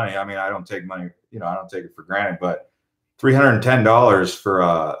lot of money. I mean, I don't take money, I don't take it for granted, but $310 for,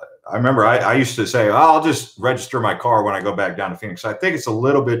 I remember I used to say, I'll just register my car when I go back down to Phoenix. So I think it's a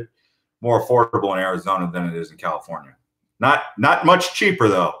little bit more affordable in Arizona than it is in California. Not much cheaper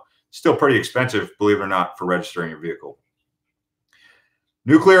though. Still pretty expensive, believe it or not, for registering your vehicle.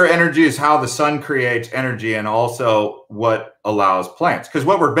 Nuclear energy is how the sun creates energy and also what allows plants. Because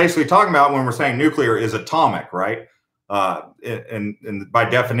what we're basically talking about when we're saying nuclear is atomic, right? And by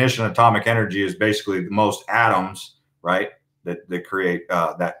definition, atomic energy is basically the most atoms, right, that create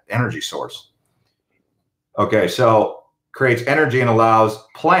that energy source. Okay, so creates energy and allows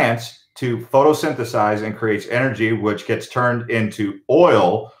plants to photosynthesize and creates energy, which gets turned into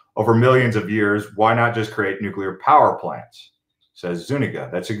oil over millions of years. Why not just create nuclear power plants? Says Zuniga.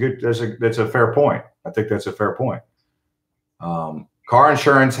 That's a fair point. I think that's a fair point. Car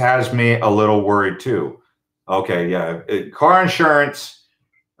insurance has me a little worried too. Okay, yeah. Car insurance,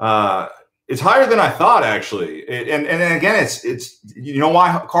 it's higher than I thought, actually. And again, it's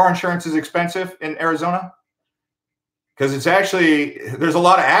why car insurance is expensive in Arizona? because it's actually, there's a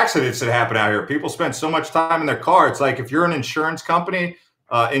lot of accidents that happen out here. People spend so much time in their car. It's like if you're an insurance company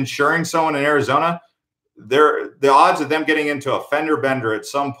insuring someone in Arizona, the odds of them getting into a fender bender at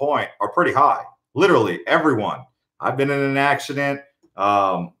some point are pretty high. Literally everyone. I've been in an accident.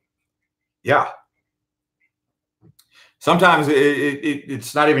 Yeah. Sometimes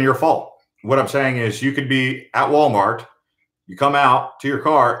it's not even your fault. What I'm saying is you could be at Walmart, you come out to your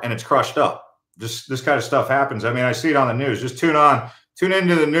car and it's crushed up. This kind of stuff happens. I mean, I see it on the news. Just tune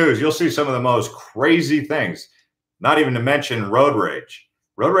into the news. You'll see some of the most crazy things, not even to mention road rage.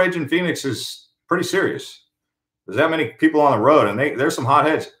 Road rage in Phoenix is pretty serious. There's that many people on the road, and there's some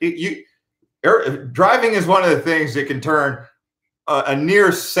hotheads. Driving is one of the things that can turn a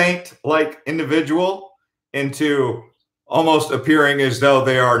near saint-like individual into almost appearing as though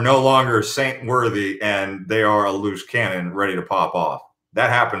they are no longer saint-worthy and they are a loose cannon ready to pop off. That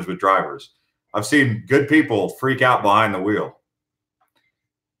happens with drivers. I've seen good people freak out behind the wheel.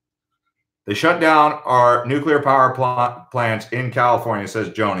 They shut down our nuclear power plants in California,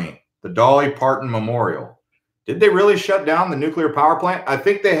 says Joni. The Dolly Parton Memorial. Did they really shut down the nuclear power plant? I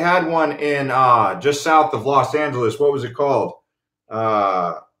think they had one in just south of Los Angeles. What was it called?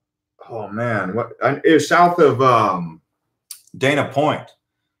 Oh man, it was south of Dana Point.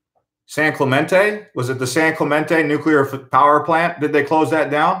 San Clemente? Was it the San Clemente nuclear power plant? Did they close that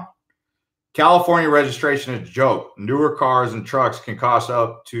down? California registration is a joke. Newer cars and trucks can cost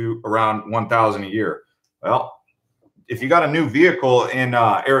up to around $1,000 a year. Well, if you got a new vehicle in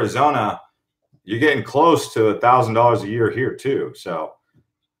Arizona, you're getting close to $1,000 a year here too. So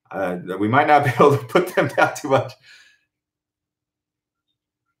we might not be able to put them down too much.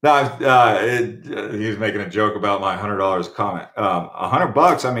 No, he was making a joke about my $100 comment.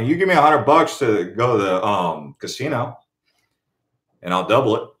 $100. I mean, you give me $100 to go to the casino, and I'll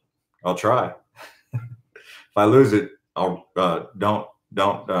double it. I'll try. If I lose it, I'll don't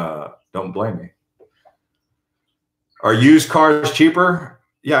blame me. Are used cars cheaper?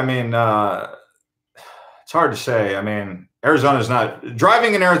 Yeah, I mean, it's hard to say. I mean,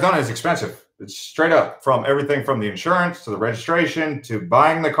 driving in Arizona is expensive. It's straight up, from everything from the insurance to the registration to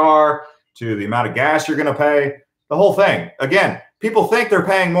buying the car to the amount of gas you're going to pay, the whole thing. Again, people think they're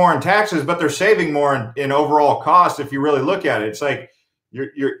paying more in taxes, but they're saving more in overall cost. If you really look at it, it's like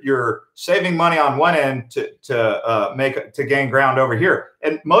you're saving money on one end to gain ground over here.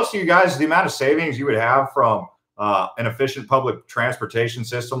 And most of you guys, the amount of savings you would have from an efficient public transportation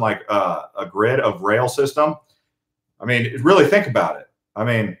system like a grid of rail system. I mean, really think about it. I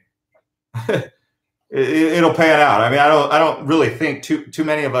mean, it'll pan out. I mean, I don't really think too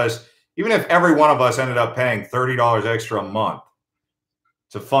many of us, even if every one of us ended up paying $30 extra a month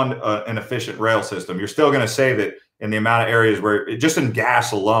to fund an efficient rail system, you're still going to save it in the amount of areas where just in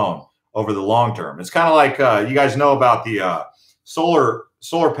gas alone over the long term. It's kind of like you guys know about the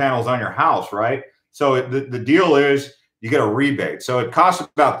solar panels on your house, right? So the deal is you get a rebate. So it costs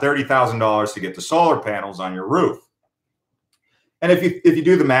about $30,000 to get the solar panels on your roof. And if you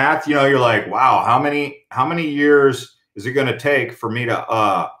do the math, you know, you're like, wow, how many years is it going to take for me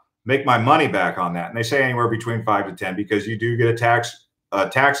to make my money back on that? And they say anywhere between 5 to 10, because you do get a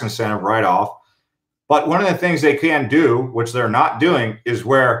tax incentive right off. But one of the things they can do, which they're not doing, is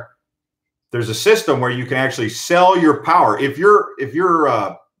where there's a system where you can actually sell your power. If you're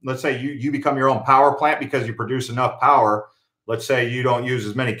let's say you become your own power plant because you produce enough power. Let's say you don't use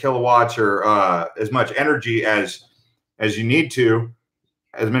as many kilowatts or as much energy as you need to,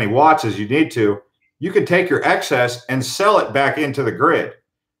 as many watts as you need to. You can take your excess and sell it back into the grid.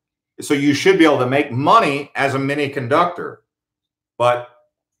 So you should be able to make money as a mini conductor, but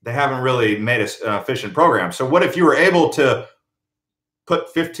they haven't really made an efficient program. So what if you were able to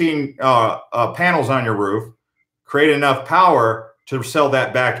put 15 panels on your roof, create enough power to sell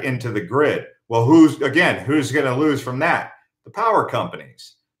that back into the grid? Well, who's going to lose from that? The power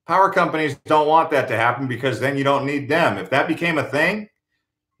companies. Power companies don't want that to happen, because then you don't need them. If that became a thing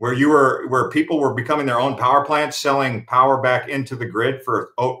where people were becoming their own power plants, selling power back into the grid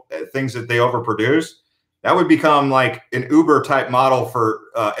for things that they overproduce, that would become like an Uber type model for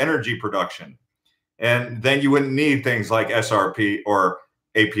energy production. And then you wouldn't need things like SRP or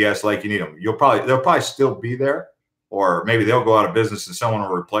APS like you need them. They'll probably still be there, or maybe they'll go out of business and someone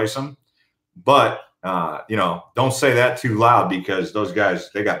will replace them. But you know, don't say that too loud, because those guys,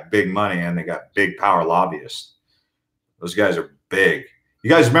 they got big money and they got big power lobbyists. Those guys are big. You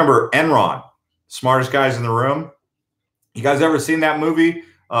guys remember Enron, smartest guys in the room? You guys ever seen that movie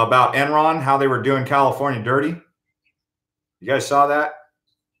about Enron, how they were doing California dirty? You guys saw that?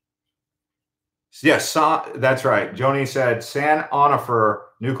 Yes, that's right. Joni said San Onofre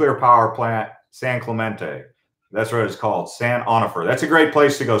nuclear power plant, San Clemente. That's what it's called, San Onofre. That's a great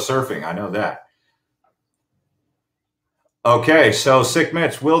place to go surfing. I know that. Okay, so Sick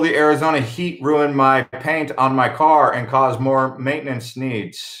Mitch, will the Arizona heat ruin my paint on my car and cause more maintenance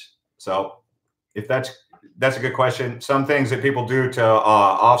needs? So if that's a good question. Some things that people do to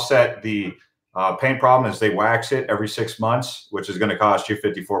offset the paint problem is they wax it every 6 months, which is going to cost you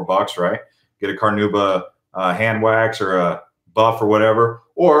 $54, right? Get a Carnauba hand wax or a buff or whatever,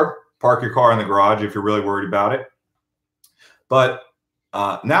 or park your car in the garage if you're really worried about it. But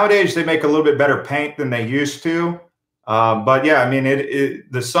nowadays they make a little bit better paint than they used to. But yeah, I mean,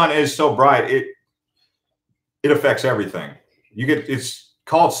 the sun is so bright, it affects everything. It's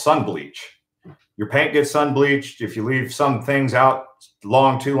called sun bleach. Your paint gets sun bleached. If you leave some things out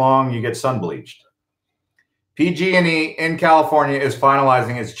too long, you get sun bleached. PG&E in California is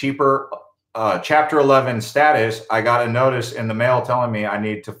finalizing its cheaper Chapter 11 status. I got a notice in the mail telling me I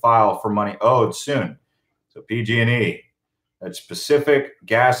need to file for money owed soon. So PG&E, that's Pacific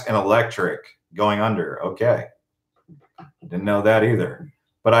Gas and Electric, going under. Okay. Didn't know that either.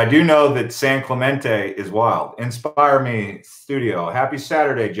 But I do know that San Clemente is wild. Inspire Me Studio. Happy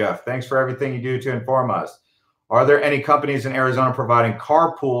Saturday, Jeff. Thanks for everything you do to inform us. Are there any companies in Arizona providing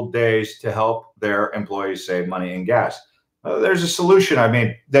carpool days to help their employees save money and gas? There's a solution. I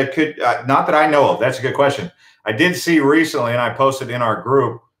mean, that could, not that I know of. That's a good question. I did see recently, and I posted in our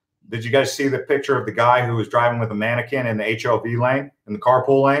group, did you guys see the picture of the guy who was driving with a mannequin in the HOV lane, in the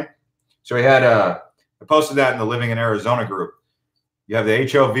carpool lane? So he had I posted that in the Living in Arizona group. You have the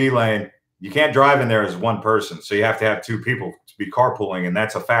HOV lane. You can't drive in there as one person. So you have to have two people to be carpooling, and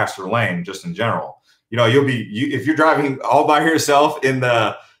that's a faster lane just in general. You know, if you're driving all by yourself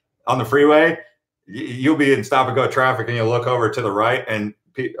on the freeway, you'll be in stop and go traffic, and you'll look over to the right,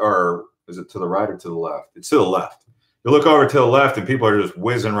 or is it to the right or to the left? It's to the left. You look over to the left, and people are just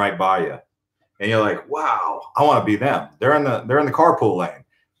whizzing right by you, and you're like, "Wow, I want to be them." They're in the carpool lane.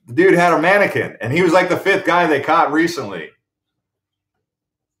 The dude had a mannequin, and he was like the 5th guy they caught recently.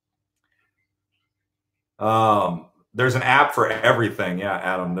 There's an app for everything. Yeah,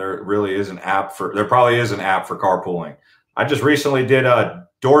 Adam, there probably is an app for carpooling. I just recently did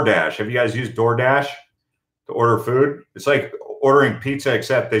DoorDash. Have you guys used DoorDash to order food? It's like ordering pizza,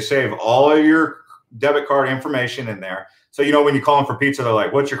 except they save all of your debit card information in there. So, you know, when you call them for pizza, they're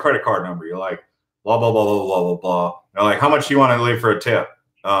like, what's your credit card number? You're like, blah, blah, blah, blah, blah, blah, blah. They're like, how much do you want to leave for a tip?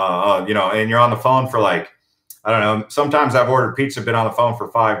 You know, and you're on the phone for like, I don't know. Sometimes I've ordered pizza, been on the phone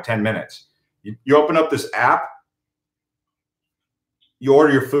for 5-10 minutes. You open up this app, you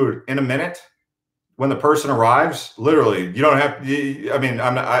order your food in a minute. When the person arrives, literally, you don't have. I mean,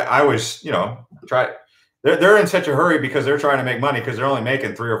 I always, you know, try. They're in such a hurry because they're trying to make money because they're only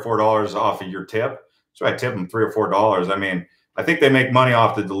making $3 or $4 off of your tip. So I tip them $3 or $4. I mean, I think they make money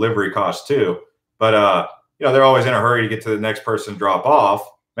off the delivery cost too. But you know, they're always in a hurry to get to the next person drop off.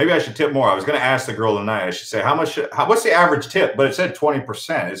 Maybe I should tip more. I was going to ask the girl tonight. I should say, what's the average tip? But it said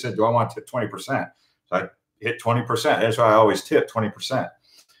 20%. It said, do I want to tip 20%? So I hit 20%. That's why I always tip 20%.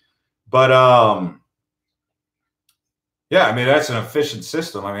 But yeah, I mean, that's an efficient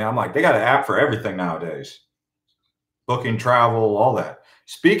system. I mean, I'm like, they got an app for everything nowadays. Booking travel, all that.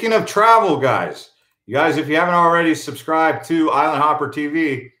 Speaking of travel, guys, if you haven't already subscribed to Island Hopper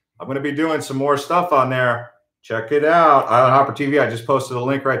TV, I'm going to be doing some more stuff on there. Check it out. Island Hopper TV. I just posted a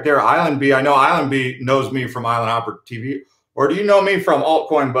link right there. Island B. I know Island B knows me from Island Hopper TV. Or do you know me from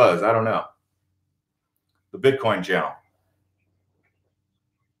Altcoin Buzz? I don't know. The Bitcoin channel.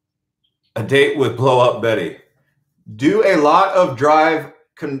 A date with Blow Up Betty. Do a lot of drive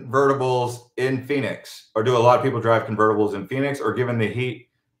convertibles in Phoenix? Or do a lot of people drive convertibles in Phoenix? Or given the heat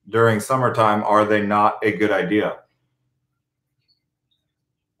during summertime, are they not a good idea?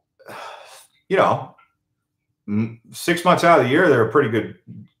 You know, 6 months out of the year, they're a pretty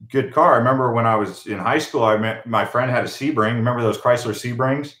good car. I remember when I was in high school, my friend had a Sebring. Remember those Chrysler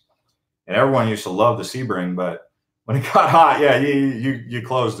Sebrings? And everyone used to love the Sebring, but when it got hot, yeah, you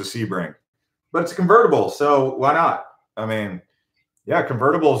closed the Sebring. But it's a convertible, so why not? I mean, yeah,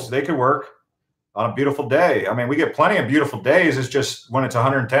 convertibles, they could work on a beautiful day. I mean, we get plenty of beautiful days. It's just when it's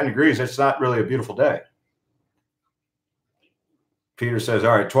 110 degrees, it's not really a beautiful day. Peter says,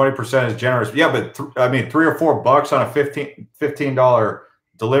 all right, 20% is generous. Yeah, but I mean, $3 or $4 on a $15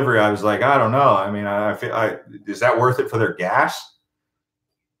 delivery. I was like, I don't know. I mean, is that worth it for their gas?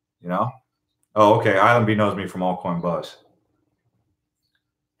 You know? Oh, okay. Island B knows me from Altcoin Buzz.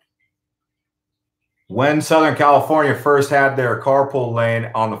 When Southern California first had their carpool lane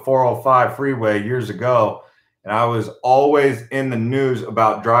on the 405 freeway years ago, and I was always in the news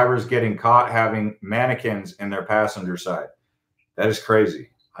about drivers getting caught having mannequins in their passenger side. That is crazy.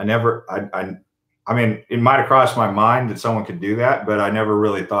 I mean, it might have crossed my mind that someone could do that, but I never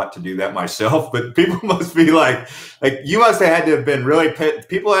really thought to do that myself. But people must be like you must have had to have been really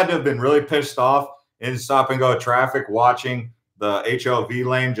people had to have been really pissed off in stop and go traffic, watching the HOV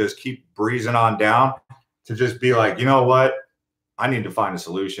lane just keep breezing on down, to just be like, you know what, I need to find a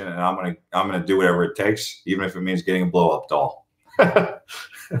solution, and I'm gonna do whatever it takes, even if it means getting a blow up doll.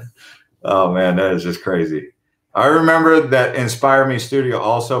 Oh man, that is just crazy. I remember that Inspire Me Studio,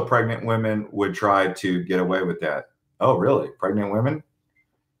 also pregnant women would try to get away with that. Oh, really? Pregnant women?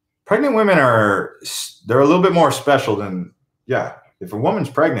 Pregnant women they're a little bit more special than, yeah. If a woman's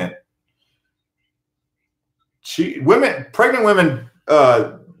pregnant, pregnant women,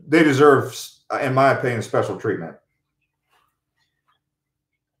 they deserve, in my opinion, special treatment.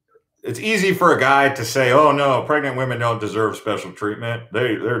 It's easy for a guy to say, oh no, pregnant women don't deserve special treatment.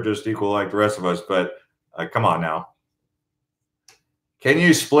 They're just equal like the rest of us. But come on now. Can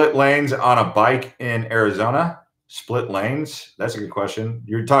you split lanes on a bike in Arizona? Split lanes? That's a good question.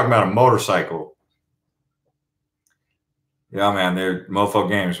 You're talking about a motorcycle. Yeah, man, they're mofo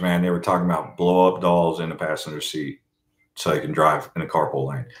games, man. They were talking about blow up dolls in the passenger seat so they can drive in a carpool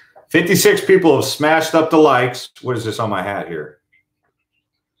lane. 56 people have smashed up the likes. What is this on my hat here?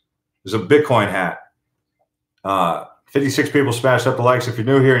 There's a Bitcoin hat. 56 people smashed up the likes. If you're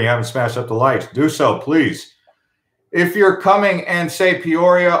new here and you haven't smashed up the likes, do so, please. If you're coming and say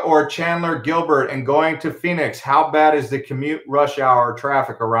Peoria or Chandler Gilbert and going to Phoenix, how bad is the commute rush hour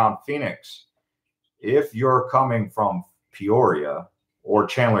traffic around Phoenix? If you're coming from Peoria or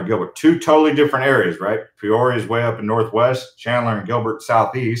Chandler Gilbert, two totally different areas, right? Peoria is way up in northwest, Chandler and Gilbert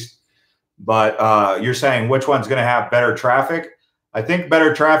southeast. But you're saying which one's going to have better traffic? I think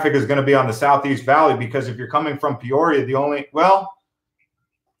better traffic is going to be on the Southeast Valley, because if you're coming from Peoria,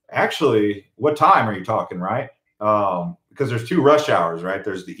 actually, what time are you talking, right? Because there's two rush hours, right?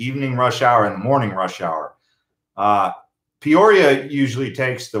 There's the evening rush hour and the morning rush hour. Peoria usually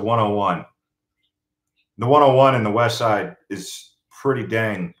takes the 101. The 101 in the west side is pretty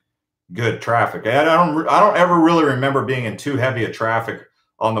dang good traffic. I don't ever really remember being in too heavy a traffic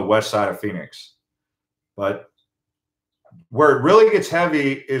on the west side of Phoenix. But where it really gets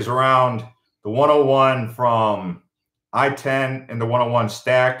heavy is around the 101 from I-10 and the 101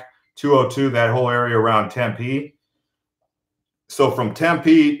 stacked, 202, that whole area around Tempe. So from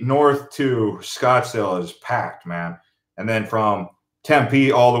Tempe north to Scottsdale is packed, man. And then from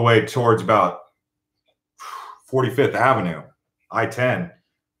Tempe all the way towards about 45th Avenue, I-10,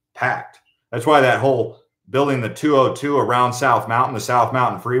 packed. That's why that whole building the 202 around South Mountain, the South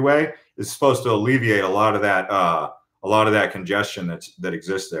Mountain Freeway, is supposed to alleviate a lot of that congestion that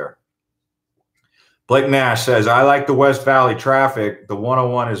exists there. Blake Nash says, I like the West Valley traffic. The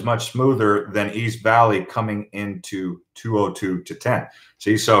 101 is much smoother than East Valley coming into 202 to 10.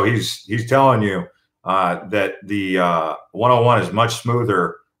 See, so he's telling you that the 101 is much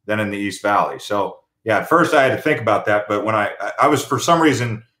smoother than in the East Valley. So yeah, at first I had to think about that, but when I was for some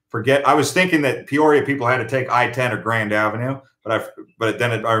reason I was thinking that Peoria people had to take I-10 or Grand Avenue, but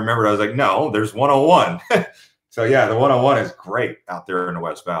then I remembered, I was like, no, there's 101. So yeah, the 101 is great out there in the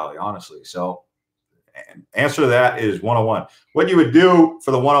West Valley, honestly. So answer to that is 101. What you would do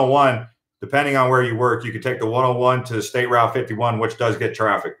for the 101, depending on where you work, you could take the 101 to State Route 51, which does get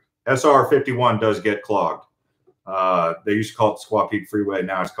traffic. SR 51 does get clogged. They used to call it the Squaw Peak Freeway.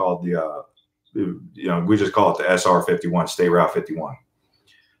 Now it's called we just call it the SR 51, State Route 51.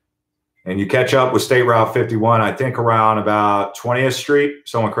 And you catch up with State Route 51, I think around about 20th Street.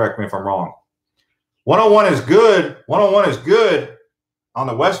 Someone correct me if I'm wrong. 101 is good. 101 is good on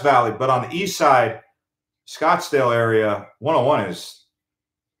the West Valley, but on the east side, Scottsdale area, 101 is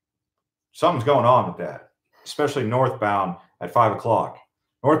something's going on with that, especially northbound at 5 o'clock.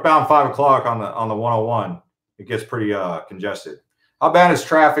 Northbound 5 o'clock on the 101, it gets pretty congested. How bad is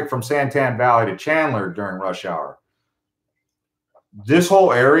traffic from Santan Valley to Chandler during rush hour? This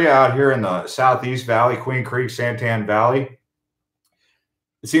whole area out here in the Southeast Valley, Queen Creek, Santan Valley,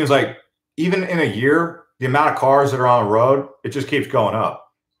 it seems like even in a year, the amount of cars that are on the road, it just keeps going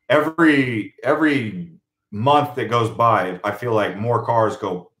up. Every month that goes by, I feel like more cars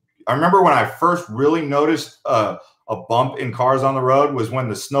go. I remember when I first really noticed a bump in cars on the road was when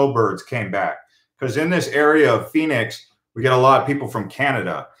the snowbirds came back. Because in this area of Phoenix, we get a lot of people from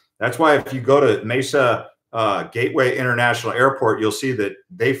Canada. That's why if you go to Mesa Gateway International Airport, you'll see that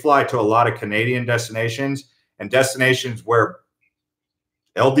they fly to a lot of Canadian destinations and destinations where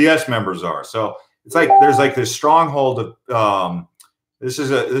LDS members are. So it's like there's like this stronghold of this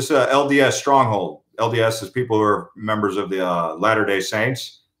is a LDS stronghold. LDS is people who are members of the Latter-day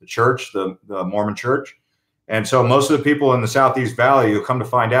Saints, the church, the Mormon church. And so most of the people in the Southeast Valley, you'll come to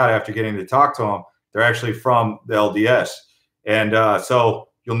find out after getting to talk to them, They're actually from the LDS. And so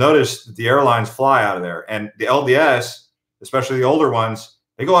you'll notice that the airlines fly out of there. And the LDS, especially the older ones,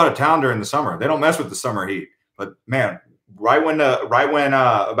 they go out of town during the summer. They don't mess with the summer heat. But man, right when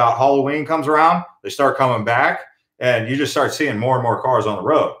about Halloween comes around, they start coming back, and you just start seeing more and more cars on the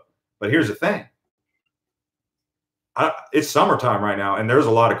road. But here's the thing. It's summertime right now, and there's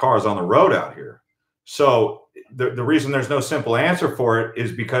a lot of cars on the road out here. So the reason there's no simple answer for it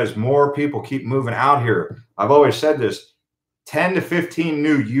is because more people keep moving out here. I've always said this, 10 to 15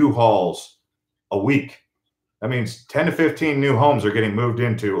 new U-Hauls a week. That means 10 to 15 new homes are getting moved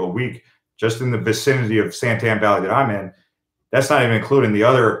into a week just in the vicinity of Santan Valley that I'm in. That's not even including the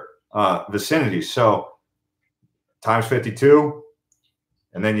other vicinities. So times 52,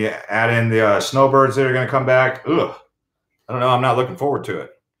 and then you add in the snowbirds that are going to come back. Ugh, I don't know. I'm not looking forward to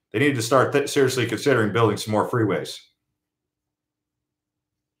it. They need to start seriously considering building some more freeways.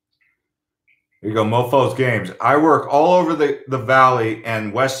 Here you go, Mofo's Games. I work all over the valley,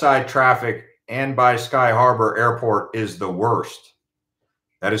 and West Side traffic and by Sky Harbor Airport is the worst.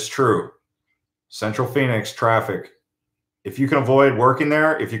 That is true. Central Phoenix traffic. If you can avoid working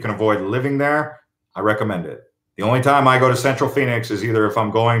there, if you can avoid living there, I recommend it. The only time I go to Central Phoenix is either if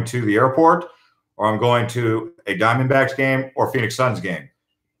I'm going to the airport or I'm going to a Diamondbacks game or Phoenix Suns game.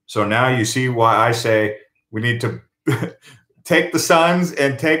 So now you see why I say we need to take the Suns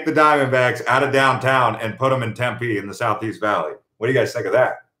and take the Diamondbacks out of downtown and put them in Tempe in the Southeast Valley. What do you guys think of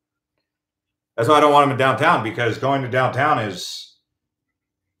that? That's why I don't want them in downtown, because going to downtown it's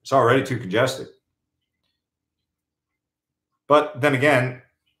already too congested. But then again,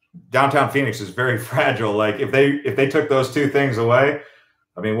 downtown Phoenix is very fragile. Like if they took those two things away,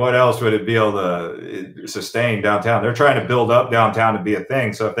 I mean, what else would it be able to sustain downtown? They're trying to build up downtown to be a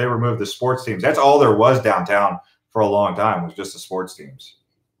thing. So if they remove the sports teams, that's all there was downtown for a long time, was just the sports teams.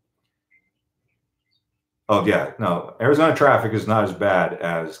 Oh, yeah. No, Arizona traffic is not as bad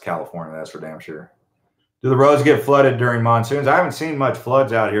as California. That's for damn sure. Do the roads get flooded during monsoons? I haven't seen much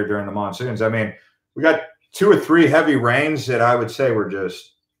floods out here during the monsoons. I mean, we got 2 or 3 heavy rains that I would say were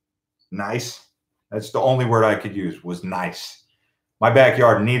just nice. That's the only word I could use, was nice. My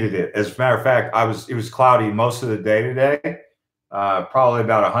backyard needed it. As a matter of fact, it was cloudy most of the day today, probably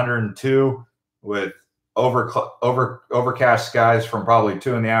about 102 with overcast skies from probably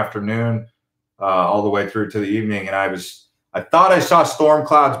 2 in the afternoon all the way through to the evening. And I thought I saw storm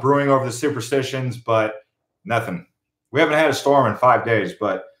clouds brewing over the Superstitions, but nothing. We haven't had a storm in 5 days,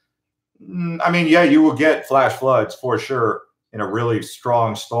 but I mean, yeah, you will get flash floods for sure in a really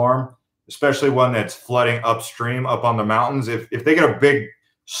strong storm, especially one that's flooding upstream up on the mountains. If they get a big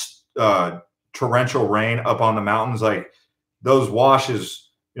torrential rain up on the mountains, like those washes,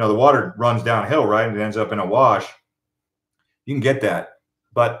 the water runs downhill, right? And it ends up in a wash. You can get that.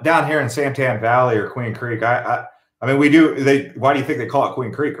 But down here in Santan Valley or Queen Creek, I mean, why do you think they call it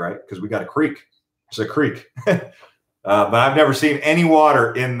Queen Creek, right? Because we got a creek. It's a creek. But I've never seen any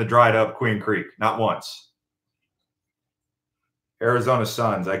water in the dried up Queen Creek, not once. Arizona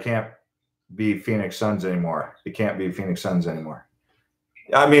Suns. I can't be Phoenix Suns anymore. It can't be Phoenix Suns anymore.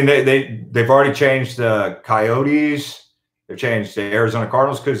 I mean, they've already changed the Coyotes. They've changed the Arizona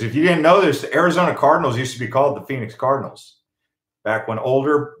Cardinals, because if you didn't know this, the Arizona Cardinals used to be called the Phoenix Cardinals back when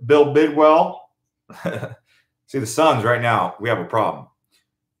older Bill Bidwell. See, the Suns right now, we have a problem.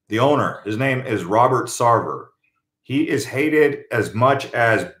 The owner, his name is Robert Sarver. He is hated as much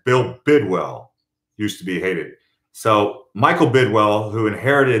as Bill Bidwell used to be hated. So Michael Bidwell, who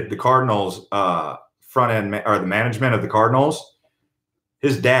inherited the Cardinals front end or the management of the Cardinals,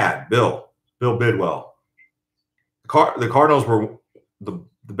 his dad, Bill Bidwell. The Cardinals were the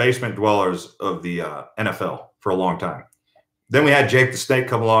basement dwellers of the NFL for a long time. Then we had Jake the Snake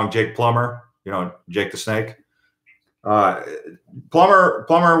come along, Jake Plummer, Jake the Snake.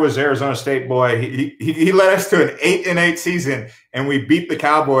 Plummer was Arizona State boy. He led us to an 8-8 season, and we beat the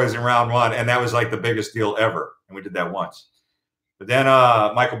Cowboys in round 1, and that was like the biggest deal ever. And we did that once. But then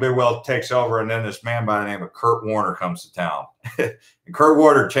Michael Bidwell takes over, and then this man by the name of Kurt Warner comes to town. And Kurt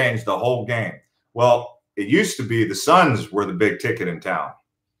Warner changed the whole game. Well, it used to be the Suns were the big ticket in town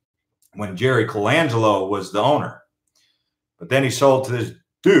when Jerry Colangelo was the owner. But then he sold to this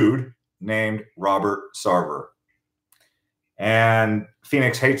dude named Robert Sarver. And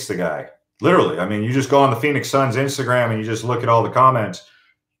Phoenix hates the guy. Literally. I mean, you just go on the Phoenix Suns Instagram and you just look at all the comments.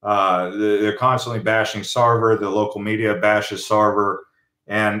 They're constantly bashing Sarver. The local media bashes Sarver.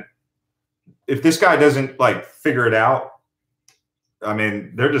 And if this guy doesn't figure it out, I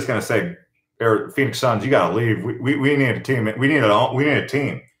mean, they're just going to say, Phoenix Suns, you got to leave. We need a team. We need a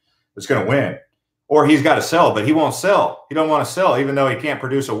team that's going to win. Or he's got to sell, but he won't sell. He don't want to sell, even though he can't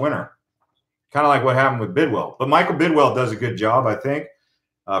produce a winner. Kind of like what happened with Bidwell. But Michael Bidwell does a good job, I think,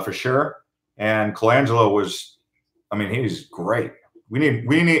 for sure. And Colangelo was, I mean, he's great. We need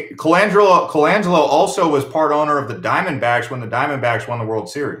Colangelo also was part owner of the Diamondbacks when the Diamondbacks won the World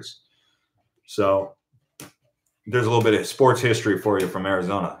Series. So there's a little bit of sports history for you from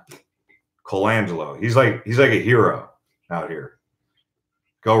Arizona. Colangelo. He's like a hero out here.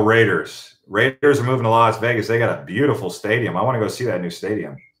 Go Raiders. Raiders are moving to Las Vegas. They got a beautiful stadium. I want to go see that new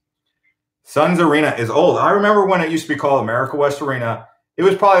stadium. Suns Arena is old. I remember when it used to be called America West Arena. It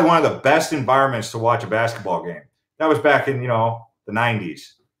was probably one of the best environments to watch a basketball game. That was back in, the 90s.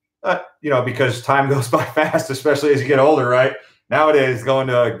 Because time goes by fast, especially as you get older, right? Nowadays, going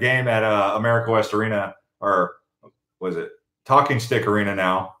to a game at America West Arena, or was it Talking Stick Arena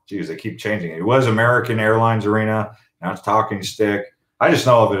now? Geez, they keep changing it. It was American Airlines Arena. Now it's Talking Stick. I just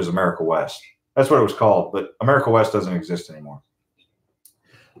know of it as America West. That's what it was called, but America West doesn't exist anymore.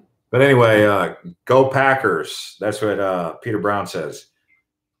 But anyway, go Packers. That's what Peter Brown says.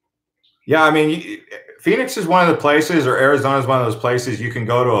 Yeah, I mean, Phoenix is one of the places, or Arizona is one of those places you can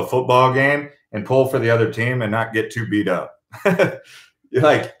go to a football game and pull for the other team and not get too beat up.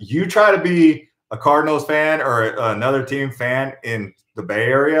 Like, you try to be a Cardinals fan or another team fan in the Bay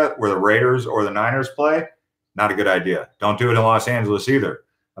Area where the Raiders or the Niners play, not a good idea. Don't do it in Los Angeles either.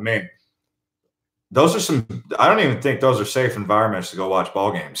 I mean, those are I don't even think those are safe environments to go watch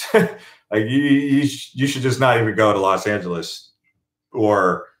ball games. Like, you should just not even go to Los Angeles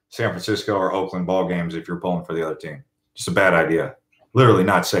or San Francisco or Oakland ball games if you're pulling for the other team. Just a bad idea. Literally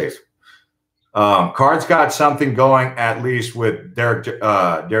not safe. Cards got something going at least with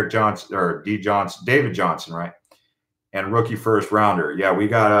Derek Johnson or David Johnson, right? And rookie first rounder. Yeah, we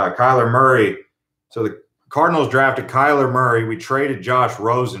got Kyler Murray. So the Cardinals drafted Kyler Murray. We traded Josh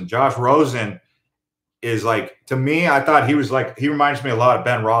Rosen. Josh Rosen is like, to me, I thought he reminds me a lot of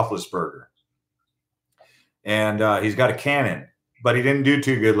Ben Roethlisberger. And he's got a cannon, but he didn't do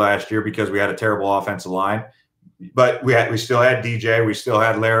too good last year because we had a terrible offensive line. But we still had DJ, we still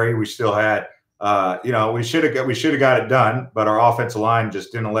had Larry, we still had we should have got it done, but our offensive line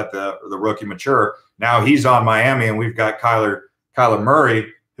just didn't let the rookie mature. Now he's on Miami, and we've got Kyler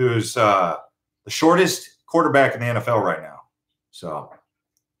Murray, who's the shortest quarterback in the NFL right now. So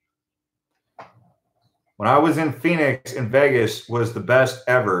when I was in Phoenix and Vegas was the best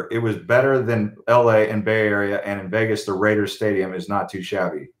ever. It was better than LA and Bay Area, and in Vegas, the Raiders Stadium is not too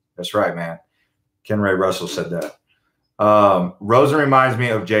shabby. That's right, man. Ken Ray Russell said that. Rosen reminds me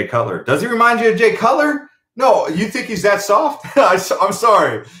of Jay Cutler. Does he remind you of Jay Cutler? No, you think he's that soft? I'm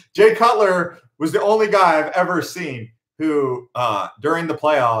sorry. Jay Cutler was the only guy I've ever seen who, during the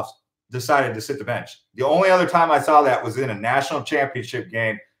playoffs, decided to sit the bench. The only other time I saw that was in a national championship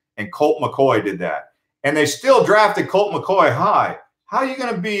game, and Colt McCoy did that. And they still drafted Colt McCoy high. How are you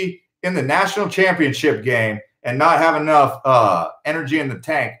going to be in the national championship game and not have enough energy in the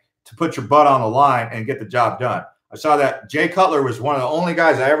tank to put your butt on the line and get the job done? I saw that Jay Cutler was one of the only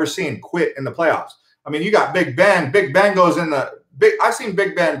guys I ever seen quit in the playoffs. I mean, you got Big Ben. Big Ben goes in I've seen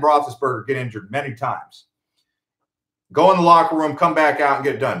Big Ben Roethlisberger get injured many times. Go in the locker room, come back out, and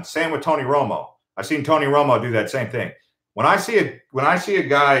get it done. Same with Tony Romo. I've seen Tony Romo do that same thing. When I see a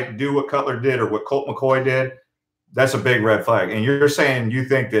guy do what Cutler did or what Colt McCoy did, that's a big red flag. And you're saying you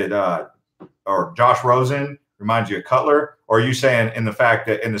think that or Josh Rosen reminds you of Cutler, or are you saying in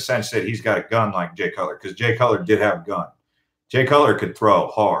the sense that he's got a gun like Jay Cutler? Because Jay Cutler did have a gun. Jay Cutler could throw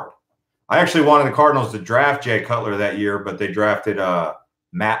hard. I actually wanted the Cardinals to draft Jay Cutler that year, but they drafted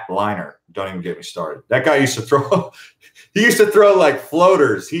Matt Leinart. Don't even get me started. That guy used to throw. He used to throw like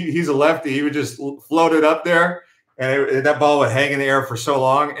floaters. He's a lefty. He would just float it up there, and that ball would hang in the air for so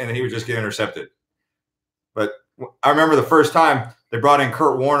long, and he would just get intercepted. But I remember the first time they brought in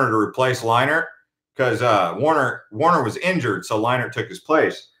Kurt Warner to replace Leinart, because Warner was injured, so Leinart took his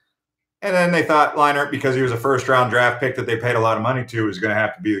place. And then they thought Leinart, because he was a first-round draft pick that they paid a lot of money to, was going to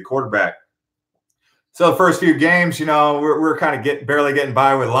have to be the quarterback. So the first few games, we're kind of barely getting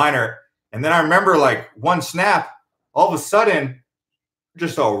by with Leinart. And then I remember, like, one snap, all of a sudden,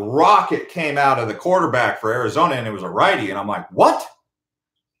 just a rocket came out of the quarterback for Arizona, and it was a righty. And I'm like, what?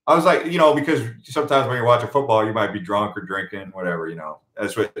 I was like, because sometimes when you're watching football, you might be drunk or drinking, whatever,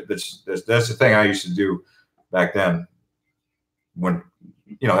 That's the thing I used to do back then when,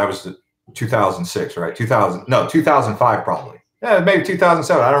 that was 2006, right? 2005 probably. Yeah, maybe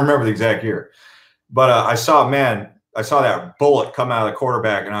 2007. I don't remember the exact year. But I saw that bullet come out of the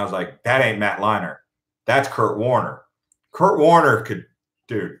quarterback, and I was like, that ain't Matt Leinart. That's Kurt Warner. Kurt Warner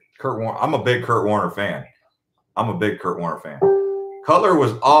I'm a big Kurt Warner fan. Cutler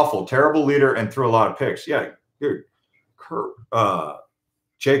was awful, terrible leader, and threw a lot of picks. Yeah, dude.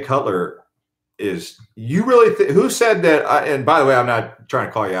 Jay Cutler is you really who said that? And by the way, I'm not trying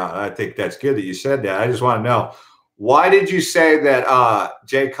to call you out. I think that's good that you said that. I just want to know, why did you say that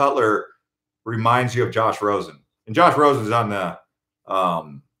Jay Cutler reminds you of Josh Rosen? And Josh Rosen's on the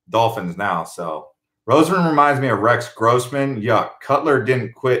Dolphins now, so Rosen reminds me of Rex Grossman. Yuck. Cutler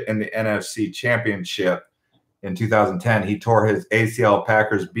didn't quit in the NFC Championship in 2010. He tore his ACL.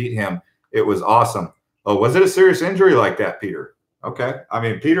 Packers beat him. It was awesome. Oh, was it a serious injury like that, Peter? Okay. I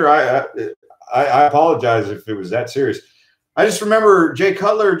mean, Peter, I apologize if it was that serious. I just remember Jay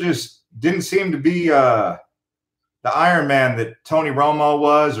Cutler just didn't seem to be the Iron Man that Tony Romo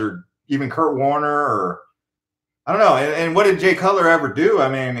was, or even Kurt Warner, or I don't know. And what did Jay Cutler ever do? I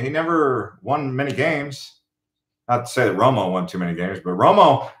mean, he never won many games. Not to say that Romo won too many games, but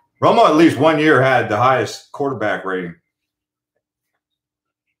Romo at least 1 year had the highest quarterback rating.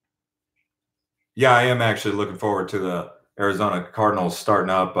 Yeah, I am actually looking forward to the Arizona Cardinals starting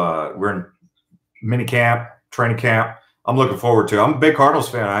up. We're in mini camp, training camp. I'm looking forward to it. I'm a big Cardinals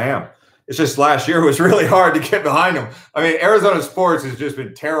fan. I am. It's just last year was really hard to get behind them. I mean, Arizona sports has just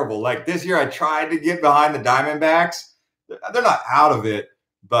been terrible. Like this year, I tried to get behind the Diamondbacks. They're not out of it,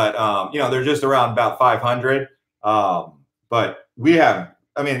 but they're just around about 500. But we have,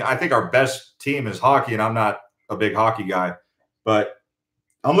 I mean, I think our best team is hockey, and I'm not a big hockey guy, but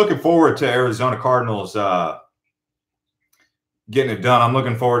I'm looking forward to Arizona Cardinals getting it done. I'm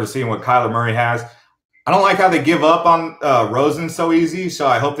looking forward to seeing what Kyler Murray has. I don't like how they give up on Rosen so easy, so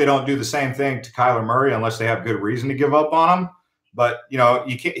I hope they don't do the same thing to Kyler Murray unless they have good reason to give up on him. But you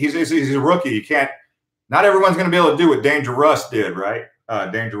can't. He's a rookie. You can't. Not everyone's going to be able to do what Danger Russ did, right?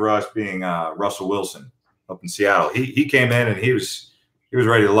 Danger Russ being Russell Wilson up in Seattle. He came in and he was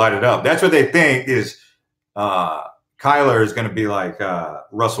ready to light it up. That's what they think is Kyler is going to be like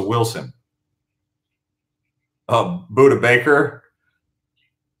Russell Wilson. Buda Baker.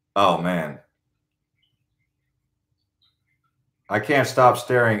 Oh man. I can't stop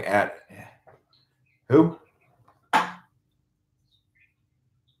staring at who?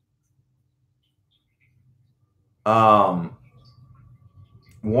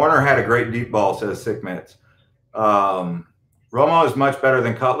 Warner had a great deep ball, says 6 minutes. Romo is much better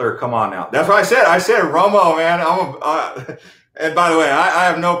than Cutler. Come on now. That's what I said. I said Romo, man. And by the way, I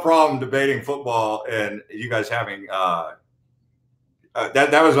have no problem debating football and you guys having that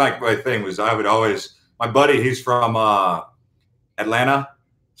was my thing was I would always, my buddy, he's from Atlanta,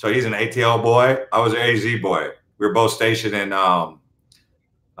 so he's an ATL boy. I was an AZ boy. We were both stationed in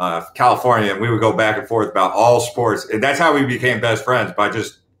California, and we would go back and forth about all sports, and that's how we became best friends, by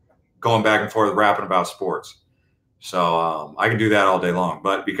just going back and forth rapping about sports. So I can do that all day long,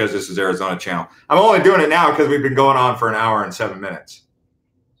 but because this is Arizona Channel, I'm only doing it now because we've been going on for an hour and 7 minutes.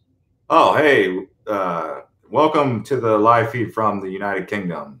 Oh, hey, welcome to the live feed from the United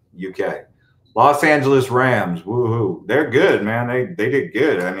Kingdom, UK. Los Angeles Rams, woohoo! They're good, man. They did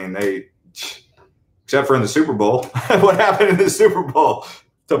good. I mean, except for in the Super Bowl. What happened in the Super Bowl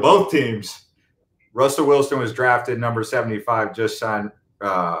to both teams? Russell Wilson was drafted number 75. Just signed.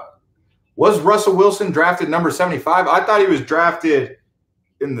 Was Russell Wilson drafted number 75? I thought he was drafted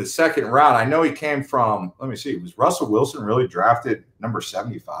in the second round. I know he came from. Let me see. Was Russell Wilson really drafted number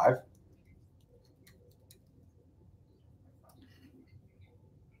 75?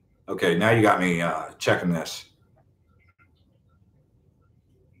 Okay, now you got me checking this.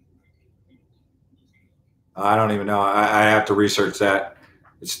 I don't even know. I have to research that.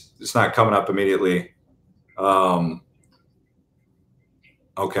 It's not coming up immediately.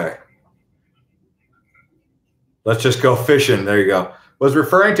 Okay. Let's just go fishing. There you go. Was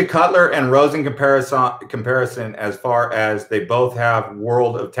referring to Cutler and Rosen comparison as far as they both have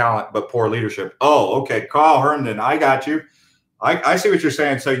world of talent but poor leadership. Oh, okay. Carl Herndon, I got you. I see what you're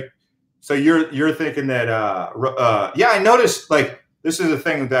saying. So you're thinking that yeah, I noticed, like, this is the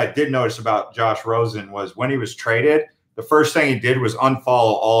thing that I did notice about Josh Rosen was when he was traded, the first thing he did was unfollow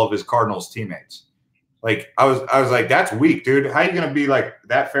all of his Cardinals teammates. Like I was like, that's weak, dude. How are you going to be like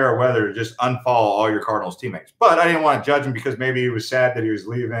that fair weather to just unfollow all your Cardinals teammates? But I didn't want to judge him because maybe he was sad that he was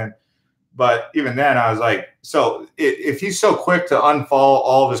leaving. But even then, I was like, so if he's so quick to unfollow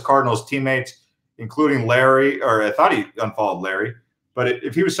all of his Cardinals teammates, including Larry, or I thought he unfollowed Larry, but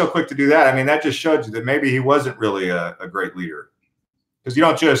if he was so quick to do that, I mean, that just showed you that maybe he wasn't really a great leader, because you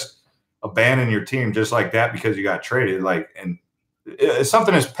don't just abandon your team just like that because you got traded. Like, and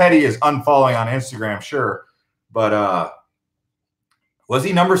something as petty as unfollowing on Instagram, sure, but was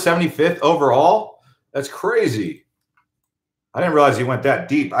he number 75th overall? That's crazy. I didn't realize he went that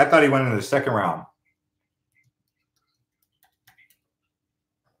deep. I thought he went into the second round.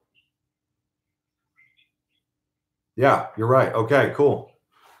 Yeah, you're right. Okay, cool.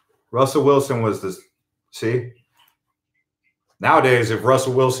 Russell Wilson was the, see? Nowadays, if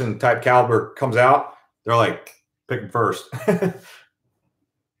Russell Wilson type caliber comes out, they're like, pick him first.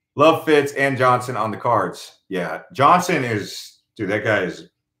 Love Fitz and Johnson on the cards. Yeah, Johnson is, dude, that guy is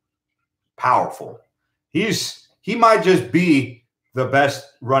powerful. He might just be the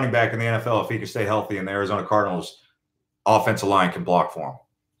best running back in the NFL if he can stay healthy and the Arizona Cardinals offensive line can block for him.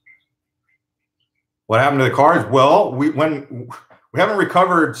 What happened to the Cards? Well, we haven't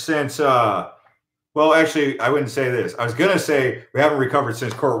recovered since well, actually, I wouldn't say this. I was going to say we haven't recovered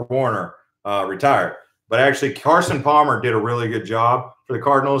since Kurt Warner retired. But actually, Carson Palmer did a really good job for the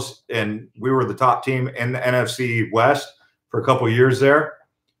Cardinals, and we were the top team in the NFC West for a couple of years there.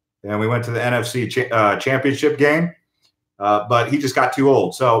 And we went to the NFC championship game, but he just got too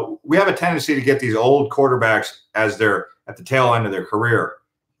old. So we have a tendency to get these old quarterbacks as they're at the tail end of their career.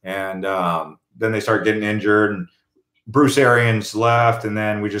 And then they start getting injured, and Bruce Arians left, and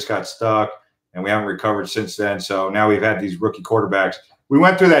then we just got stuck, and we haven't recovered since then. So now we've had these rookie quarterbacks. We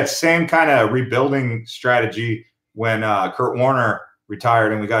went through that same kind of rebuilding strategy when Kurt Warner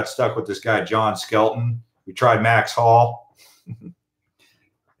retired, and we got stuck with this guy, John Skelton. We tried Max Hall.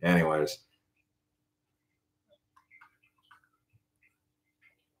 Anyways.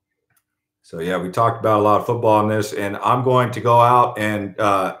 So, yeah, we talked about a lot of football in this, and I'm going to go out and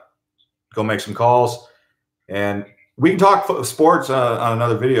go make some calls. And we can talk sports on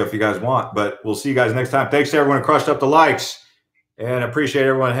another video if you guys want, but we'll see you guys next time. Thanks to everyone who crushed up the likes. And I appreciate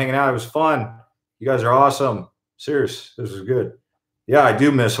everyone hanging out. It was fun. You guys are awesome. Serious. This was good. Yeah, I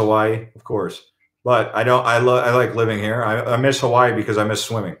do miss Hawaii, of course. But I like living here. I miss Hawaii because I miss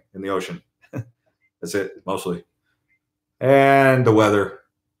swimming in the ocean. That's it, mostly. And the weather.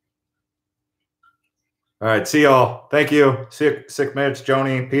 All right, see y'all. Thank you. Sick Mitch,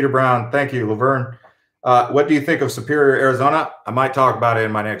 Joni, Peter Brown. Thank you, Laverne. What do you think of Superior, Arizona? I might talk about it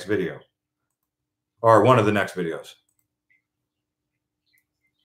in my next video or one of the next videos.